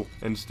slow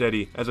and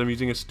steady, as I'm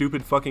using a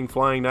stupid fucking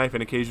flying knife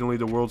and occasionally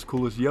the world's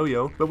coolest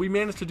yo-yo, but we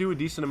manage to do a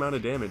decent amount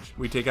of damage.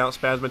 We take out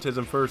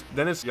Spasmatism first,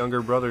 then its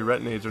younger brother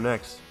Retinades are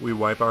next. We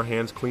wipe our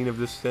hands clean of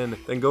this sin,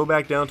 then go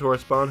back down to our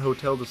spawn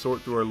hotel to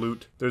sort through our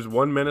loot. There's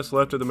one menace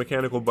left of the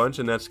mechanical bunch,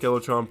 and that's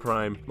Skeletron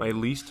Prime, my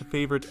least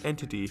favorite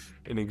entity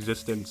in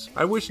existence.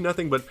 I wish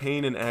nothing but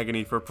pain and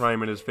agony for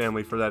Prime and his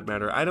family for that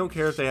matter. I don't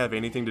care if they have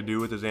anything to do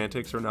with his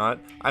antics or not.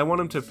 I want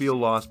him to feel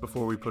lost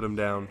before we put him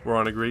down. We're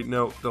on a great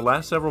note. The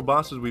last several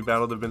bosses we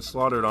battled have been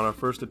slaughtered on our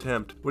first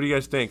attempt. What do you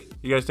guys think?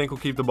 You guys think we'll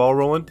keep the ball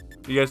rolling?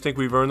 Do you guys think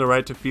we've earned the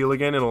right to feel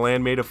again in a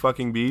land made of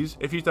fucking bees?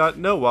 If you thought,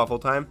 no,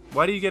 WaffleTime,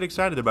 why do you get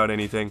excited about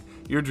anything?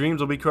 Your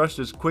dreams will be crushed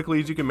as quickly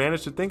as you can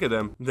manage to think of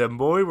them. Then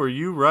boy, were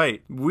you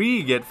right.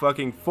 We get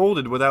fucking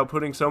folded without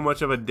putting so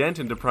much of a dent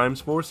into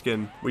Prime's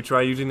foreskin. We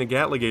try using the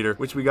Gatligator,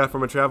 which we got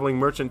from a traveling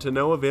merchant, to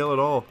no avail at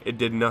all. It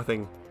did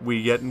nothing.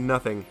 We get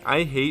nothing.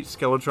 I hate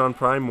Skeletron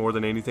Prime more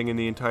than anything in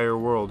the entire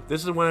world.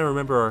 This is when I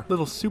remember our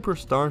little super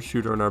star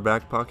shooter in our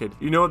back pocket.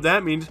 You know what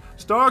that means?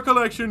 Star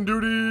collection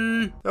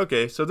duty!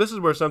 Okay, so this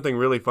is where something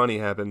really funny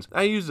happens.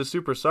 I used the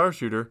super star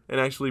shooter and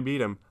actually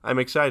beat him. I'm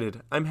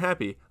excited. I'm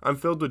happy. I'm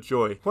filled with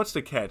joy. What's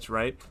the catch,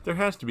 right? There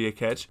has to be a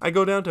catch. I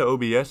go down to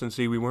OBS and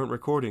see we weren't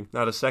recording.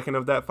 Not a second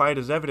of that fight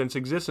as evidence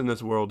exists in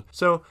this world.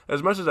 So,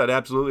 as much as I'd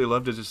absolutely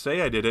love to just say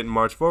I did it and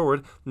march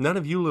forward, none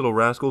of you little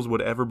rascals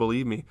would ever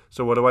believe me.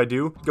 So what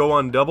do? Go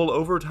on double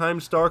overtime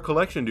star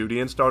collection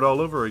duty and start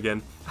all over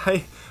again.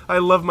 I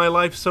love my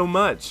life so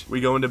much. We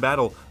go into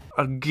battle.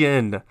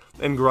 again,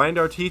 and grind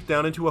our teeth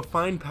down into a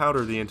fine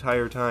powder the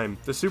entire time.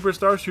 The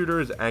Superstar Shooter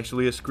is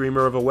actually a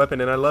screamer of a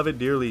weapon, and I love it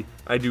dearly.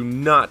 I do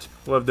not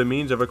love the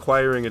means of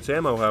acquiring its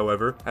ammo,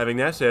 however. Having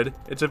that said,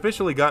 it's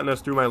officially gotten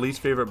us through my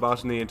least favorite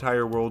boss in the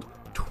entire world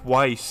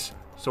twice,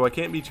 so I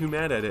can't be too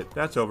mad at it.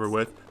 That's over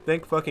with.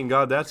 Thank fucking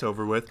God that's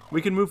over with.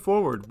 We can move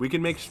forward. We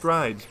can make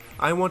strides.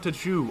 I want to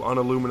chew on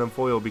aluminum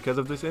foil because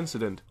of this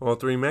incident. All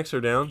 3 mechs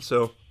are down,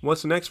 so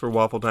what's next for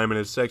WaffleTime and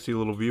his sexy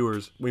little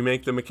viewers? We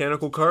make the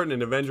mechanical cart and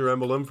an Avenger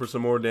emblem for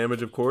some more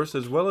damage, of course,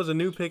 as well as a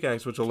new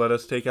pickaxe which will let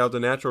us take out the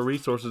natural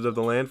resources of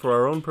the land for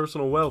our own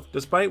personal wealth,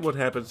 despite what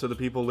happens to the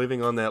people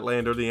living on that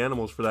land, or the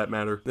animals for that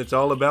matter. It's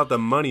all about the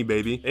money,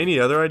 baby. Any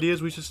other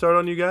ideas we should start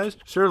on, you guys?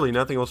 Surely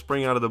nothing will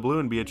spring out of the blue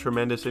and be a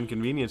tremendous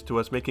inconvenience to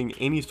us making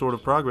any sort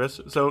of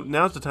progress, so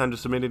now's the time to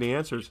submit any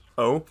answers.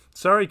 Oh,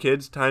 sorry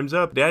kids, time's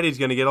up. Daddy's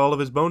gonna get all of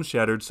his bones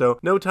shattered, so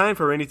no time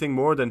for anything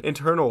more than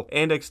internal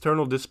and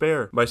external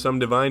despair. By some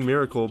divine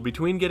miracle,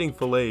 between getting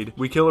filleted,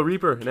 we kill a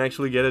Reaper and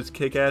actually get its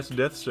kick-ass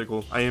death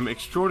sickle. I am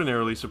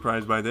extraordinarily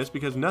surprised by this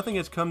because nothing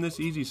has come this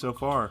easy so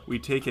far. We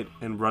take it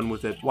and run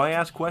with it. Why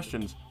ask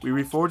questions? We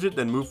reforge it,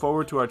 then move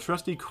forward to our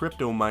trusty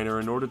crypto miner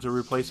in order to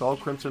replace all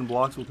crimson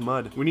blocks with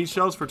mud. We need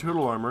shells for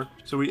turtle armor,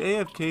 so we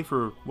AFK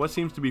for what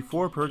seems to be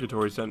 4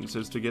 purgatory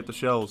sentences to get the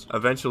shells.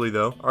 Eventually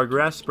though, our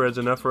grass spreads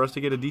enough for us to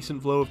get a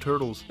decent flow of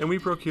turtles, and we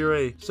procure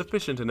a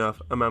sufficient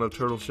enough amount of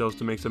turtle shells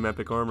to make some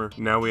epic armor.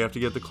 Now we have to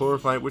get the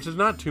chlorophyte, which is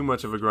not too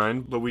much of a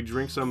grind, but we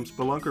drink some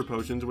spelunker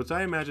potions, which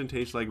I imagine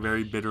taste like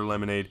very bitter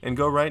lemonade, and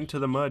go right into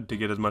the mud to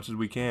get as much as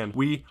we can.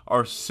 We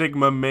are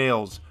Sigma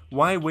males.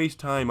 Why waste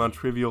time on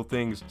trivial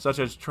things, such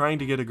as trying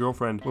to get a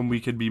girlfriend, when we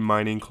could be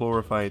mining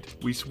chlorophyte?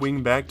 We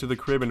swing back to the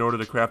crib in order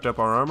to craft up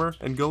our armor,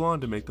 and go on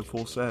to make the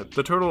full set.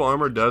 The turtle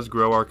armor does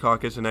grow our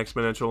caucus an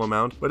exponential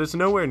amount, but it's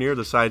nowhere near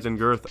the size and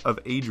girth of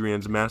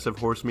Adrian's massive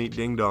horse meat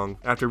ding-dong.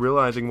 After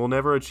realizing we'll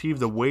never achieve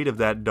the weight of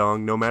that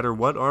dong no matter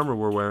what armor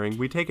we're wearing,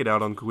 we take it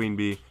out on Queen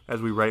Bee,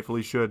 as we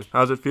rightfully should. How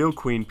does it feel,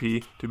 Queen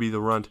P, to be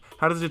the runt?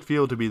 How does it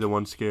feel to be the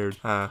one scared?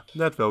 Ah,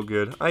 that felt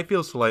good. I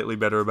feel slightly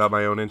better about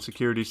my own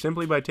insecurity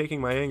simply by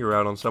taking my anger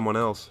out on someone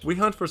else. We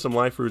hunt for some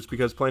life fruits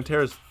because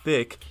Plantera's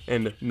thick,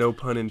 and no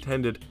pun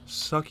intended,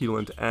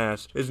 succulent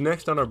ass is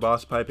next on our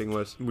boss piping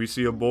list. We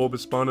see a bulb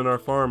spawn in our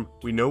farm.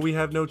 We know we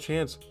have no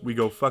chance. We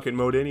go fuck it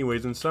mode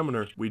anyways and summon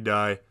her. We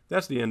die.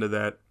 That's the end of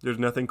that. There's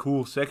nothing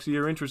cool, sexy,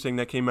 or interesting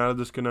that came out of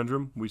this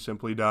conundrum. We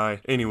simply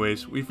die.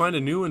 Anyways, we find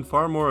a new and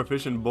far more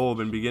efficient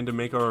bulb and begin to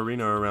make our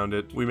arena around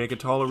it. We make a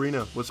tall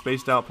arena with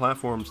spaced out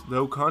platforms,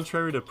 though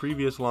contrary to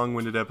previous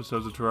long-winded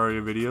episodes of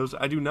Terraria videos,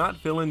 I do not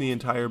fill in the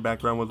entire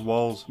background with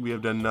walls. We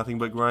have done nothing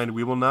but grind.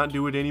 We will not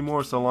do it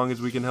anymore so long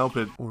as we can help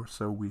it. Or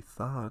so we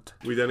thought.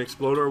 We then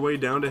explode our way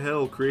down to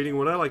hell, creating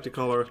what I like to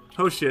call our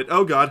oh shit,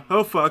 oh god,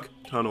 oh fuck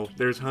tunnel.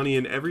 There's honey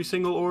in every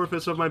single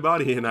orifice of my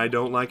body, and I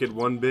don't like it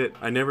one bit.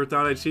 I never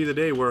thought I'd see the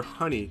day where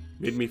honey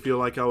made me feel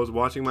like I was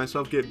watching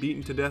myself get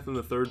beaten to death in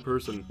the third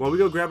person. While we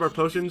go grab our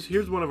potions,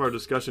 here's one of our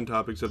discussion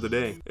topics of the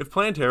day. If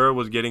Plantera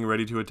was getting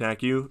ready to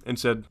attack you and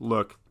said,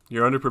 look,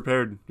 you're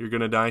underprepared, you're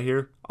gonna die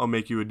here, I'll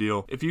make you a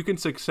deal. If you can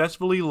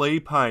successfully lay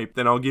pipe,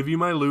 then I'll give you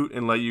my loot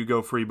and let you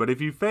go free, but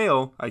if you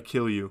fail, I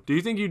kill you. Do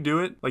you think you'd do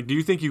it? Like, do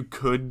you think you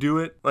could do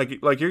it?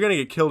 Like you're gonna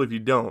get killed if you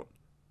don't.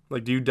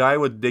 Like, do you die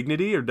with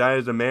dignity or die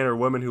as a man or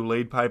woman who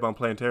laid pipe on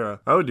Plantera?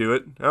 I would do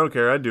it. I don't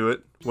care, I'd do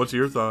it. What's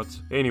your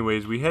thoughts?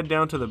 Anyways, we head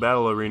down to the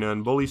battle arena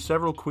and bully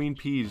several Queen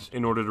Peas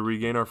in order to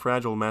regain our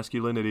fragile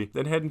masculinity,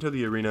 then head into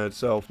the arena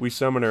itself. We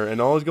summon her,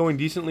 and all is going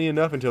decently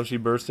enough until she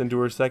bursts into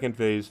her second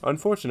phase.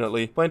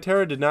 Unfortunately,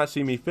 Plantera did not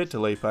see me fit to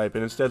lay pipe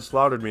and instead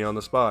slaughtered me on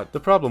the spot. The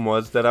problem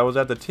was that I was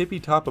at the tippy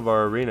top of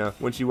our arena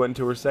when she went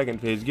into her second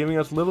phase, giving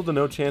us little to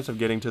no chance of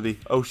getting to the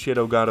oh shit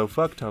oh god oh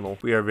fuck tunnel.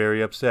 We are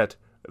very upset.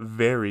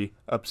 Very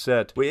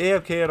upset. We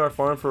AFK at our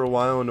farm for a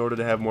while in order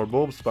to have more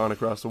bulbs spawn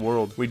across the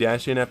world. We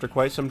dash in after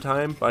quite some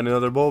time, find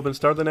another bulb, and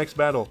start the next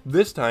battle.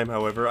 This time,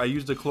 however, I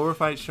used a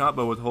chlorophyte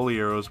shotbow with holy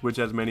arrows, which,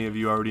 as many of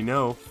you already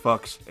know,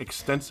 fucks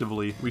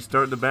extensively. We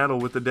start the battle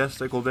with the death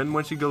sickle, then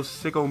when she goes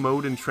sicko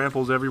mode and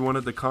tramples everyone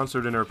at the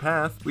concert in her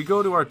path, we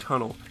go to our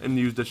tunnel and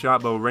use the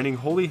shotbow, raining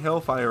holy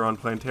hellfire on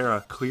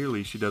Plantera.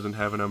 Clearly she doesn't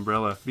have an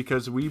umbrella,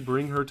 because we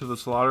bring her to the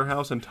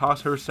slaughterhouse and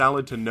toss her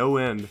salad to no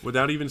end.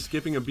 Without even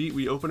skipping a beat,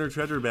 we open her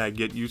treasure bag,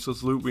 get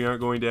useless loot we aren't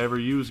going to ever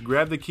use,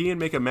 grab the key and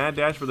make a mad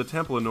dash for the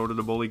temple in order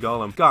to bully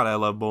Gollum. God, I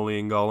love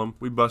bullying Gollum.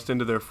 We bust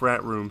into their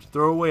frat rooms,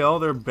 throw away all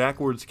their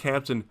backwards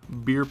caps and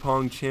beer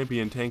pong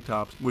champion tank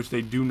tops, which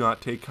they do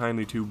not take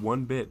kindly to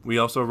one bit. We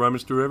also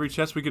rummage through every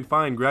chest we can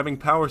find, grabbing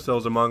power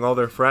cells among all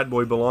their frat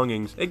boy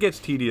belongings. It gets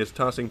tedious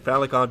tossing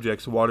phallic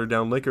objects, watered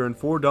down liquor, and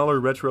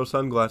 $4 retro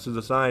sunglasses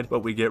aside, but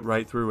we get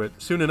right through it.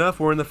 Soon enough,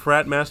 we're in the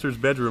frat master's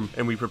bedroom,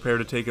 and we prepare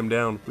to take him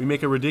down. We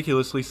make a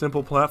ridiculously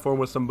simple platform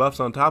with some buffs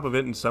on top of it,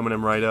 it and summon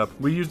him right up.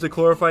 We use the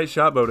chlorophyte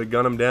shotbow to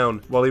gun him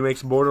down, while he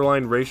makes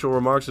borderline racial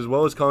remarks as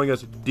well as calling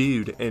us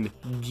dude and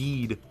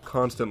geed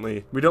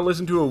constantly. We don't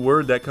listen to a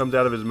word that comes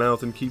out of his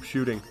mouth and keep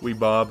shooting. We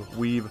bob,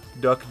 weave,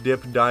 duck,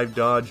 dip, dive,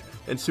 dodge,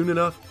 and soon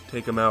enough,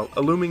 take him out.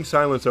 A looming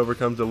silence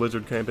overcomes the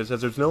lizard campus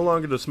as there's no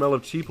longer the smell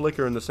of cheap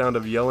liquor and the sound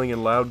of yelling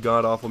and loud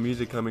god-awful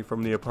music coming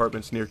from the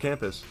apartments near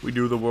campus. We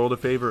do the world a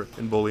favor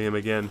and bully him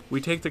again. We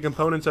take the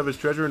components of his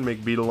treasure and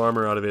make beetle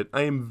armor out of it.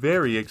 I am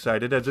very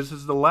excited as this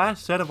is the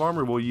last set of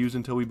armor we'll use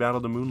until we battle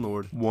the Moon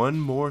Lord. One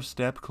more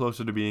step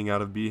closer to being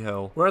out of bee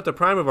hell. We're at the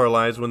prime of our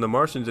lives when the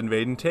Martians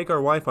invade and take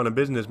our wife on a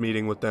business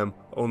meeting with them.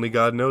 Only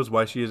God knows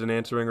why she isn't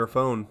answering her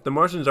phone. The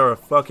Martians are a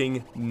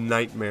fucking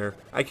nightmare.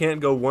 I can't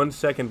go 1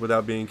 second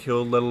without being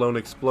killed, let alone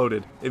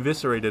exploded,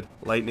 eviscerated,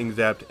 lightning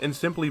zapped, and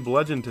simply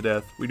bludgeoned to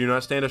death. We do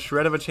not stand a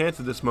shred of a chance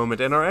at this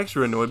moment and are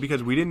extra annoyed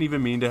because we didn't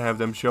even mean to have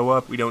them show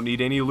up. We don't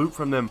need any loot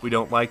from them. We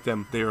don't like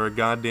them. They are a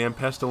goddamn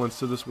pestilence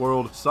to this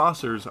world.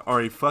 Saucers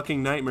are a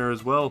fucking nightmare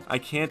as well. I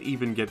can't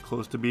even get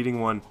close to beating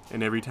one,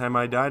 and every time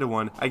I die to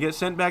one, I get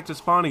sent back to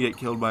spawn and get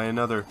killed by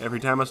another. Every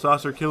time a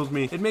saucer kills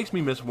me, it makes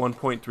me miss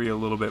 1.3 a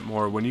little bit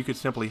more when you could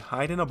simply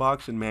hide in a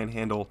box and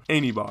manhandle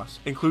any boss,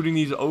 including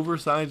these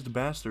oversized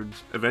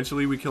bastards.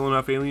 Eventually we kill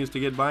enough aliens to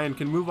get by and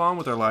can move on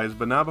with our lives,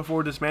 but not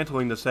before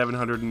dismantling the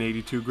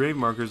 782 grave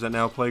markers that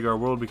now plague our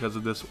world because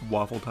of this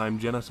WaffleTime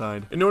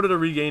genocide. In order to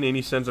regain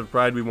any sense of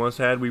pride we once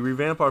had, we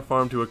revamp our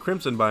farm to a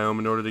crimson biome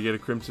in order to get a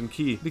crimson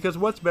key, because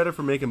what's better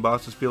for making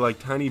bosses feel like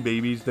tiny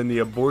babies than the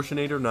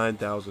Abortionator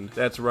 9000?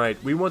 That's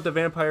right, we want the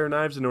vampire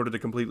knives in order to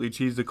completely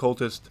cheese the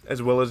cultist,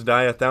 as well as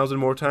die 1,000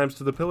 more times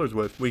to the pillars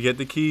with. We get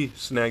the key,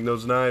 snag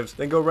those knives,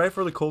 then go right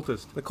for the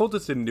cultist. The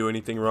cultist didn't do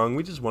anything wrong,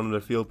 we just want him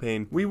to feel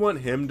pain. We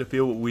want him to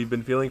feel what we've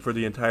been feeling for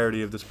the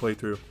entirety of this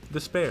playthrough.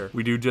 Despair.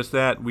 We do just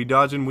that. We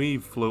dodge and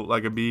weave, float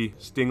like a bee,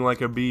 sting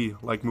like a bee,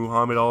 like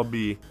Muhammad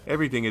al-Bee.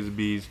 Everything is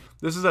bees.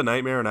 This is a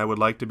nightmare and I would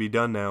like to be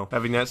done now.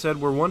 Having that said,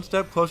 we're one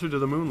step closer to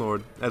the Moon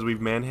Lord, as we've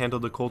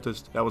manhandled the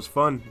cultist. That was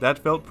fun. That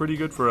felt pretty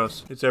good for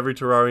us. It's every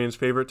Terrarian's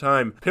favorite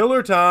time.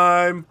 Pillar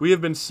time! We have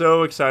been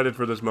so excited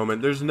for this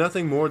moment. There's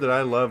nothing more that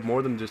I love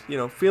more than just,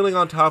 feeling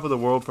on top of the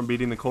world from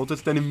beating the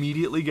cultist, then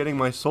immediately getting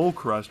my soul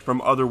crushed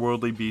from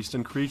otherworldly beasts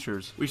and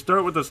creatures. We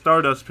start with the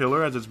Stardust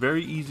Pillar as it's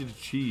very easy to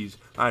cheese.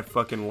 I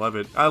fucking love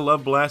it. I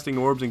love blasting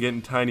orbs and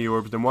getting tiny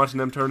orbs, then watching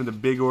them turn into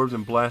big orbs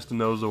and blasting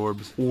those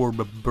orbs.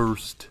 Orb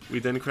burst. We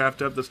then craft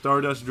up the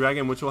Stardust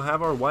Dragon, which will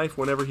have our wife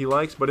whenever he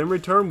likes, but in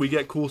return we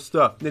get cool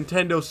stuff.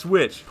 Nintendo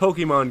Switch,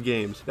 Pokemon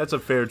games. That's a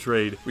fair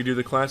trade. We do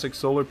the classic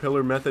Solar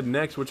Pillar method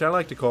next, which I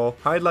like to call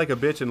hide like a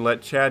bitch and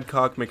let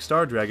Chadcock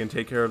McStar Dragon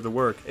take care of the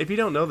work. If you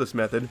don't know this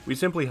method, we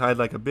simply hide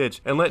like a bitch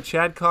and let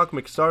Chadcock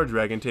McStar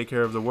Dragon take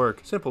care of the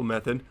work. Simple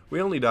method.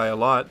 We only die a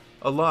lot.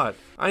 A lot.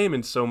 I am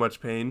in so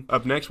much pain.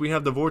 Up next we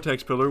have the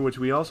Vortex Pillar, which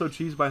we also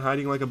cheese by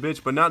hiding like a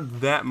bitch, but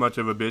not that much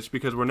of a bitch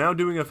because we're now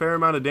doing a fair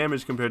amount of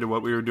damage compared to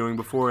what we were doing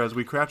before as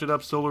we crafted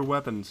up solar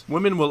weapons.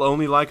 Women will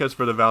only like us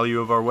for the value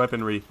of our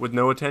weaponry, with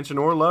no attention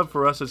or love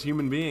for us as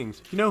human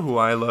beings. You know who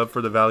I love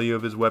for the value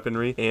of his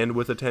weaponry, and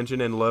with attention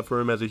and love for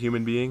him as a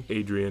human being?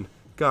 Adrian.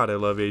 God, I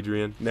love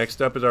Adrian.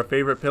 Next up is our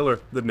favorite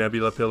pillar, the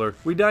Nebula Pillar.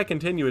 We die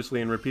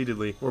continuously and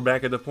repeatedly. We're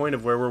back at the point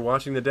of where we're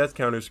watching the death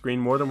counter screen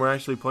more than we're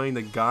actually playing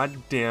the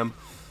goddamn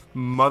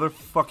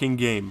motherfucking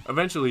game.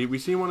 Eventually, we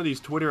see one of these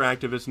Twitter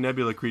activist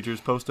nebula creatures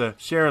post a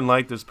share and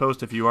like this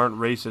post if you aren't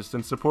racist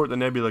and support the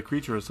Nebula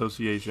Creature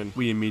Association.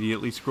 We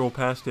immediately scroll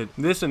past it.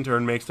 This in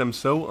turn makes them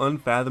so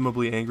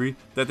unfathomably angry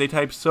that they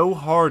type so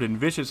hard and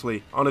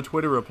viciously on a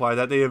Twitter reply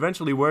that they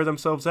eventually wear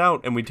themselves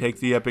out, and we take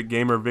the epic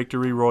gamer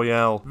Victory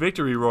Royale.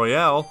 Victory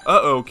Royale?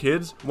 Uh-oh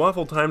kids,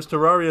 WaffleTime's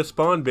Terraria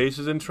spawn base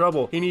is in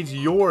trouble. He needs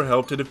your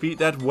help to defeat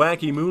that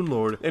wacky Moon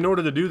Lord. In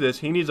order to do this,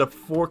 he needs a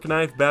fork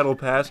knife battle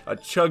pass, a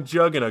chug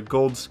jug, and a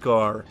gold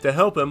scar. To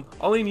help him,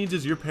 all he needs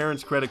is your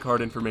parents' credit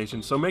card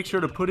information, so make sure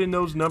to put in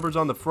those numbers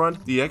on the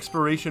front, the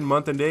expiration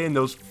month and day, and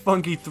those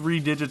funky 3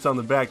 digits on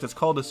the back. That's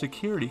called a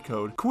security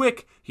code.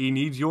 Quick! He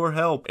needs your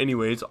help.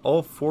 Anyways,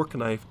 all fork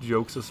knife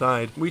jokes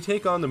aside, we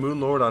take on the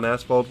Moon Lord on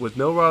asphalt with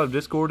no Rod of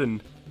Discord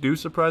and do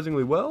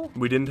surprisingly well.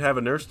 We didn't have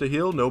a nurse to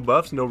heal, no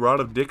buffs, no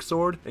Rod of Dick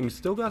Sword, and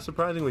still got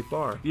surprisingly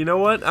far. You know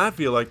what? I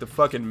feel like the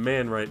fucking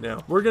man right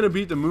now. We're gonna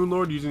beat the Moon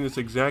Lord using this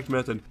exact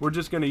method. We're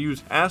just gonna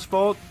use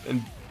asphalt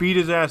and beat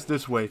his ass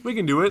this way. We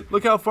can do it.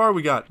 Look how far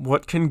we got.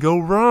 What can go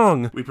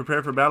wrong? We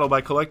prepare for battle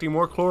by collecting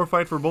more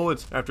chlorophyte for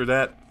bullets. After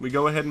that, we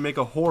go ahead and make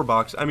a whore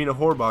box. I mean a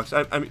whore box.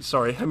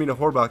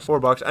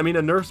 I mean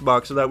a nurse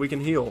box so that we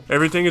can heal.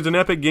 Everything is an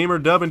epic gamer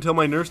dub until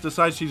my nurse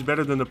decides she's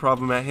better than the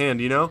problem at hand,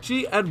 you know?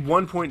 She at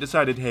one point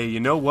decided, hey, you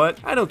know what?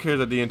 I don't care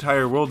that the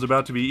entire world's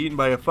about to be eaten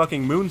by a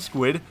fucking moon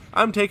squid.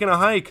 I'm taking a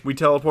hike. We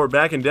teleport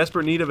back in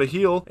desperate need of a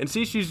heal and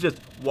see she's just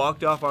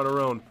walked off on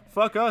her own.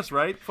 Fuck us,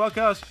 right? Fuck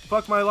us.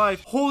 Fuck my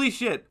life. Holy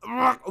shit.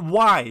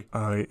 Why?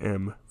 I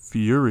am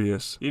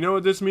furious. You know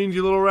what this means,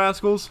 you little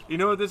rascals? You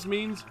know what this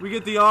means? We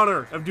get the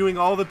honor of doing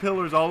all the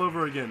pillars all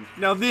over again.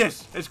 Now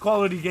this is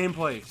quality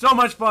gameplay. So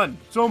much fun.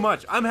 So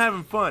much. I'm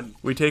having fun.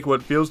 We take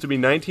what feels to be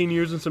 19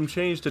 years and some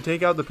change to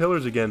take out the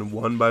pillars again,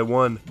 one by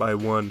one, by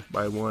one,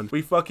 by one.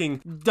 We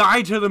fucking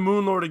die to the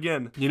Moon Lord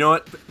again. You know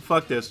what?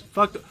 Fuck this.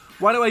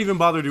 Why do I even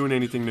bother doing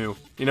anything new?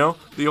 You know,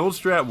 the old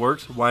strat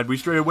works. Why'd we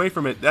stray away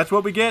from it? That's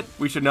what we get.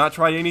 We should not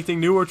try anything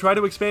new or try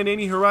to expand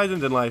any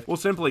horizons in life. We'll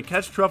simply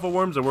catch truffle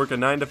worms and work a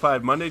 9 to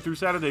 5 Monday through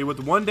Saturday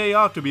with one day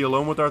off to be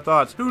alone with our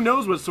thoughts. Who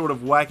knows what sort of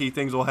wacky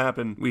things will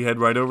happen? We head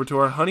right over to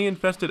our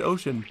honey-infested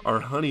ocean.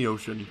 Our honey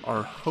ocean.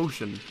 Our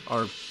ocean.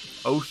 Our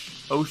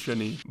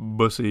oceany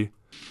bussy.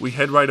 We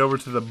head right over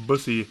to the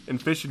bussy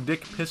and fish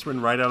Duke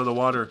Fishron right out of the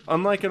water.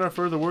 Unlike in our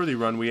Further Worthy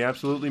run, we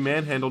absolutely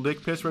manhandle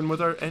Duke Fishron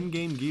with our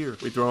endgame gear.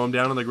 We throw him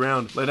down on the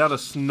ground, let out a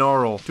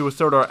snarl to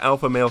assert our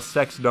alpha male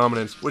sex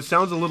dominance, which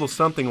sounds a little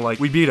something like,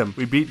 we beat him.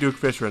 We beat Duke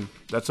Fishron.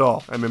 That's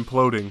all. I'm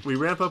imploding. We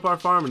ramp up our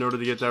farm in order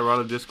to get that rod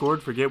of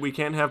discord, forget we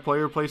can't have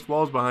player-placed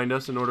walls behind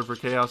us in order for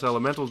chaos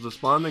elementals to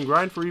spawn, then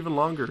grind for even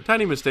longer.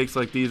 Tiny mistakes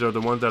like these are the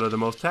ones that are the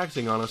most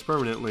taxing on us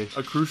permanently.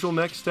 A crucial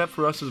next step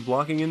for us is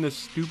blocking in this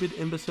stupid,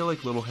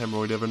 imbecilic little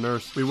hemorrhoid of a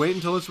nurse. We wait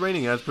until it's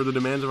raining as per the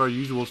demands of our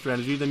usual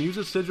strategy, then use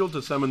a sigil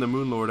to summon the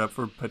Moon Lord up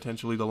for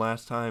potentially the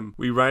last time.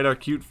 We ride our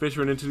cute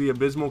Fishron into the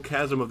abysmal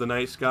chasm of the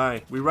night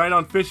sky. We ride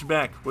on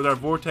Fishback with our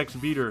Vortex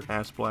Beater,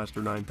 Ass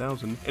Blaster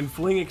 9000, and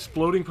fling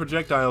exploding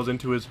projectiles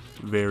into his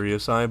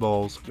various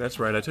eyeballs. That's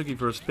right, I took you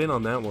for a spin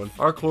on that one.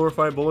 Our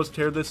Chlorified bullets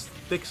tear this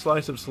thick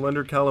slice of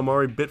slender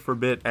calamari bit for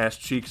bit, ass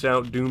cheeks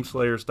out,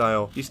 Doomslayer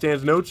style. He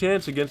stands no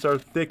chance against our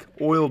thick,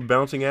 oiled,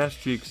 bouncing ass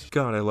cheeks.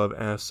 God, I love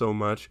ass so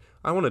much.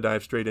 I want to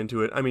dive straight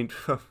into it. I mean,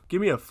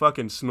 give me a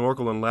fucking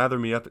snorkel and lather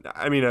me up.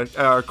 I mean,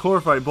 our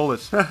Chlorified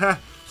bullets.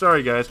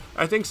 Sorry guys,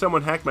 I think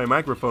someone hacked my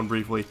microphone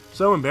briefly.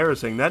 So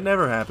embarrassing, that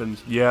never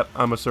happens. Yep,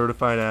 I'm a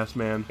certified ass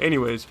man.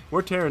 Anyways,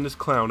 we're tearing this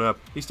clown up.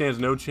 He stands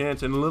no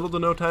chance, and in little to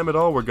no time at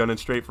all we're gunning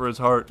straight for his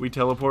heart. We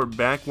teleport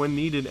back when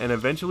needed and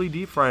eventually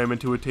deep fry him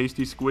into a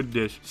tasty squid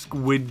dish.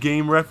 Squid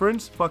Game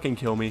reference? Fucking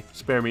kill me.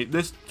 Spare me.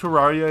 This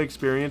Terraria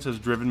experience has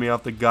driven me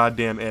off the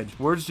goddamn edge.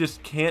 Words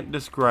just can't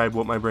describe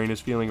what my brain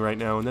is feeling right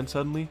now, and then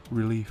suddenly,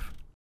 relief.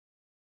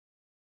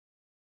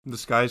 The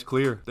sky's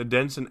clear. The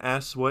dense and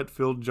ass sweat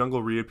filled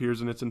jungle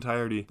reappears in its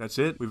entirety. That's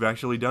it. We've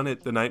actually done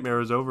it. The nightmare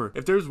is over.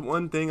 If there's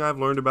one thing I've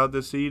learned about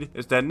this seed,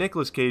 it's that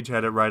Nicolas Cage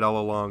had it right all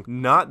along.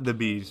 Not the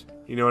bees.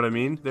 You know what I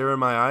mean? They were in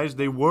my eyes.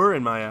 They were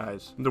in my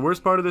eyes. The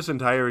worst part of this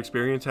entire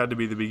experience had to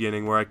be the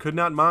beginning, where I could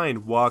not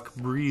mind, walk,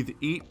 breathe,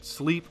 eat,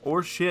 sleep,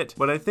 or shit.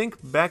 But I think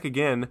back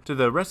again to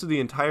the rest of the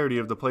entirety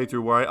of the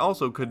playthrough where I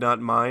also could not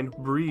mind,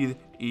 breathe,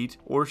 eat,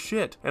 or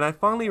shit. And I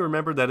finally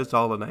remembered that it's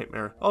all a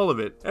nightmare. All of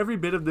it. Every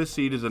bit of this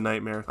seed is a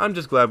nightmare. I'm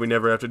just glad we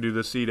never have to do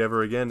this seed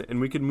ever again, and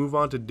we can move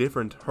on to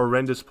different,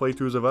 horrendous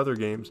playthroughs of other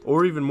games,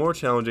 or even more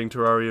challenging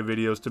Terraria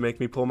videos to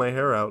make me pull my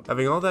hair out.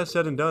 Having all that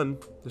said and done,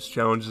 this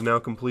challenge is now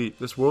complete.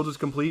 This world is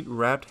complete,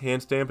 wrapped,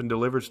 hand-stamped, and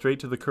delivered straight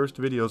to the cursed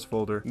videos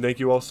folder. Thank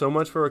you all so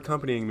much for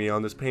accompanying me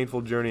on this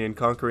painful journey in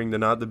conquering the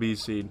Not the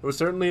Bees seed. It was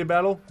certainly a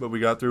battle, but we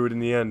got through it in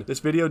the end. This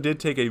video did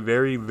take a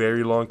very,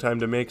 very long time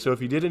to make, so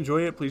if you did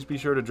enjoy it, please be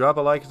sure to drop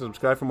a like and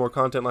subscribe for more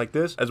content like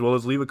this, as well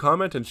as leave a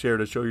comment and share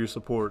to show your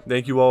support.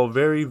 Thank you all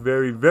very,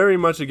 very, very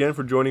much again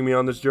for joining me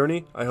on this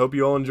journey. I hope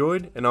you all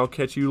enjoyed, and I'll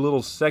catch you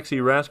little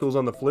sexy rascals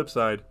on the flip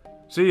side.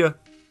 See ya!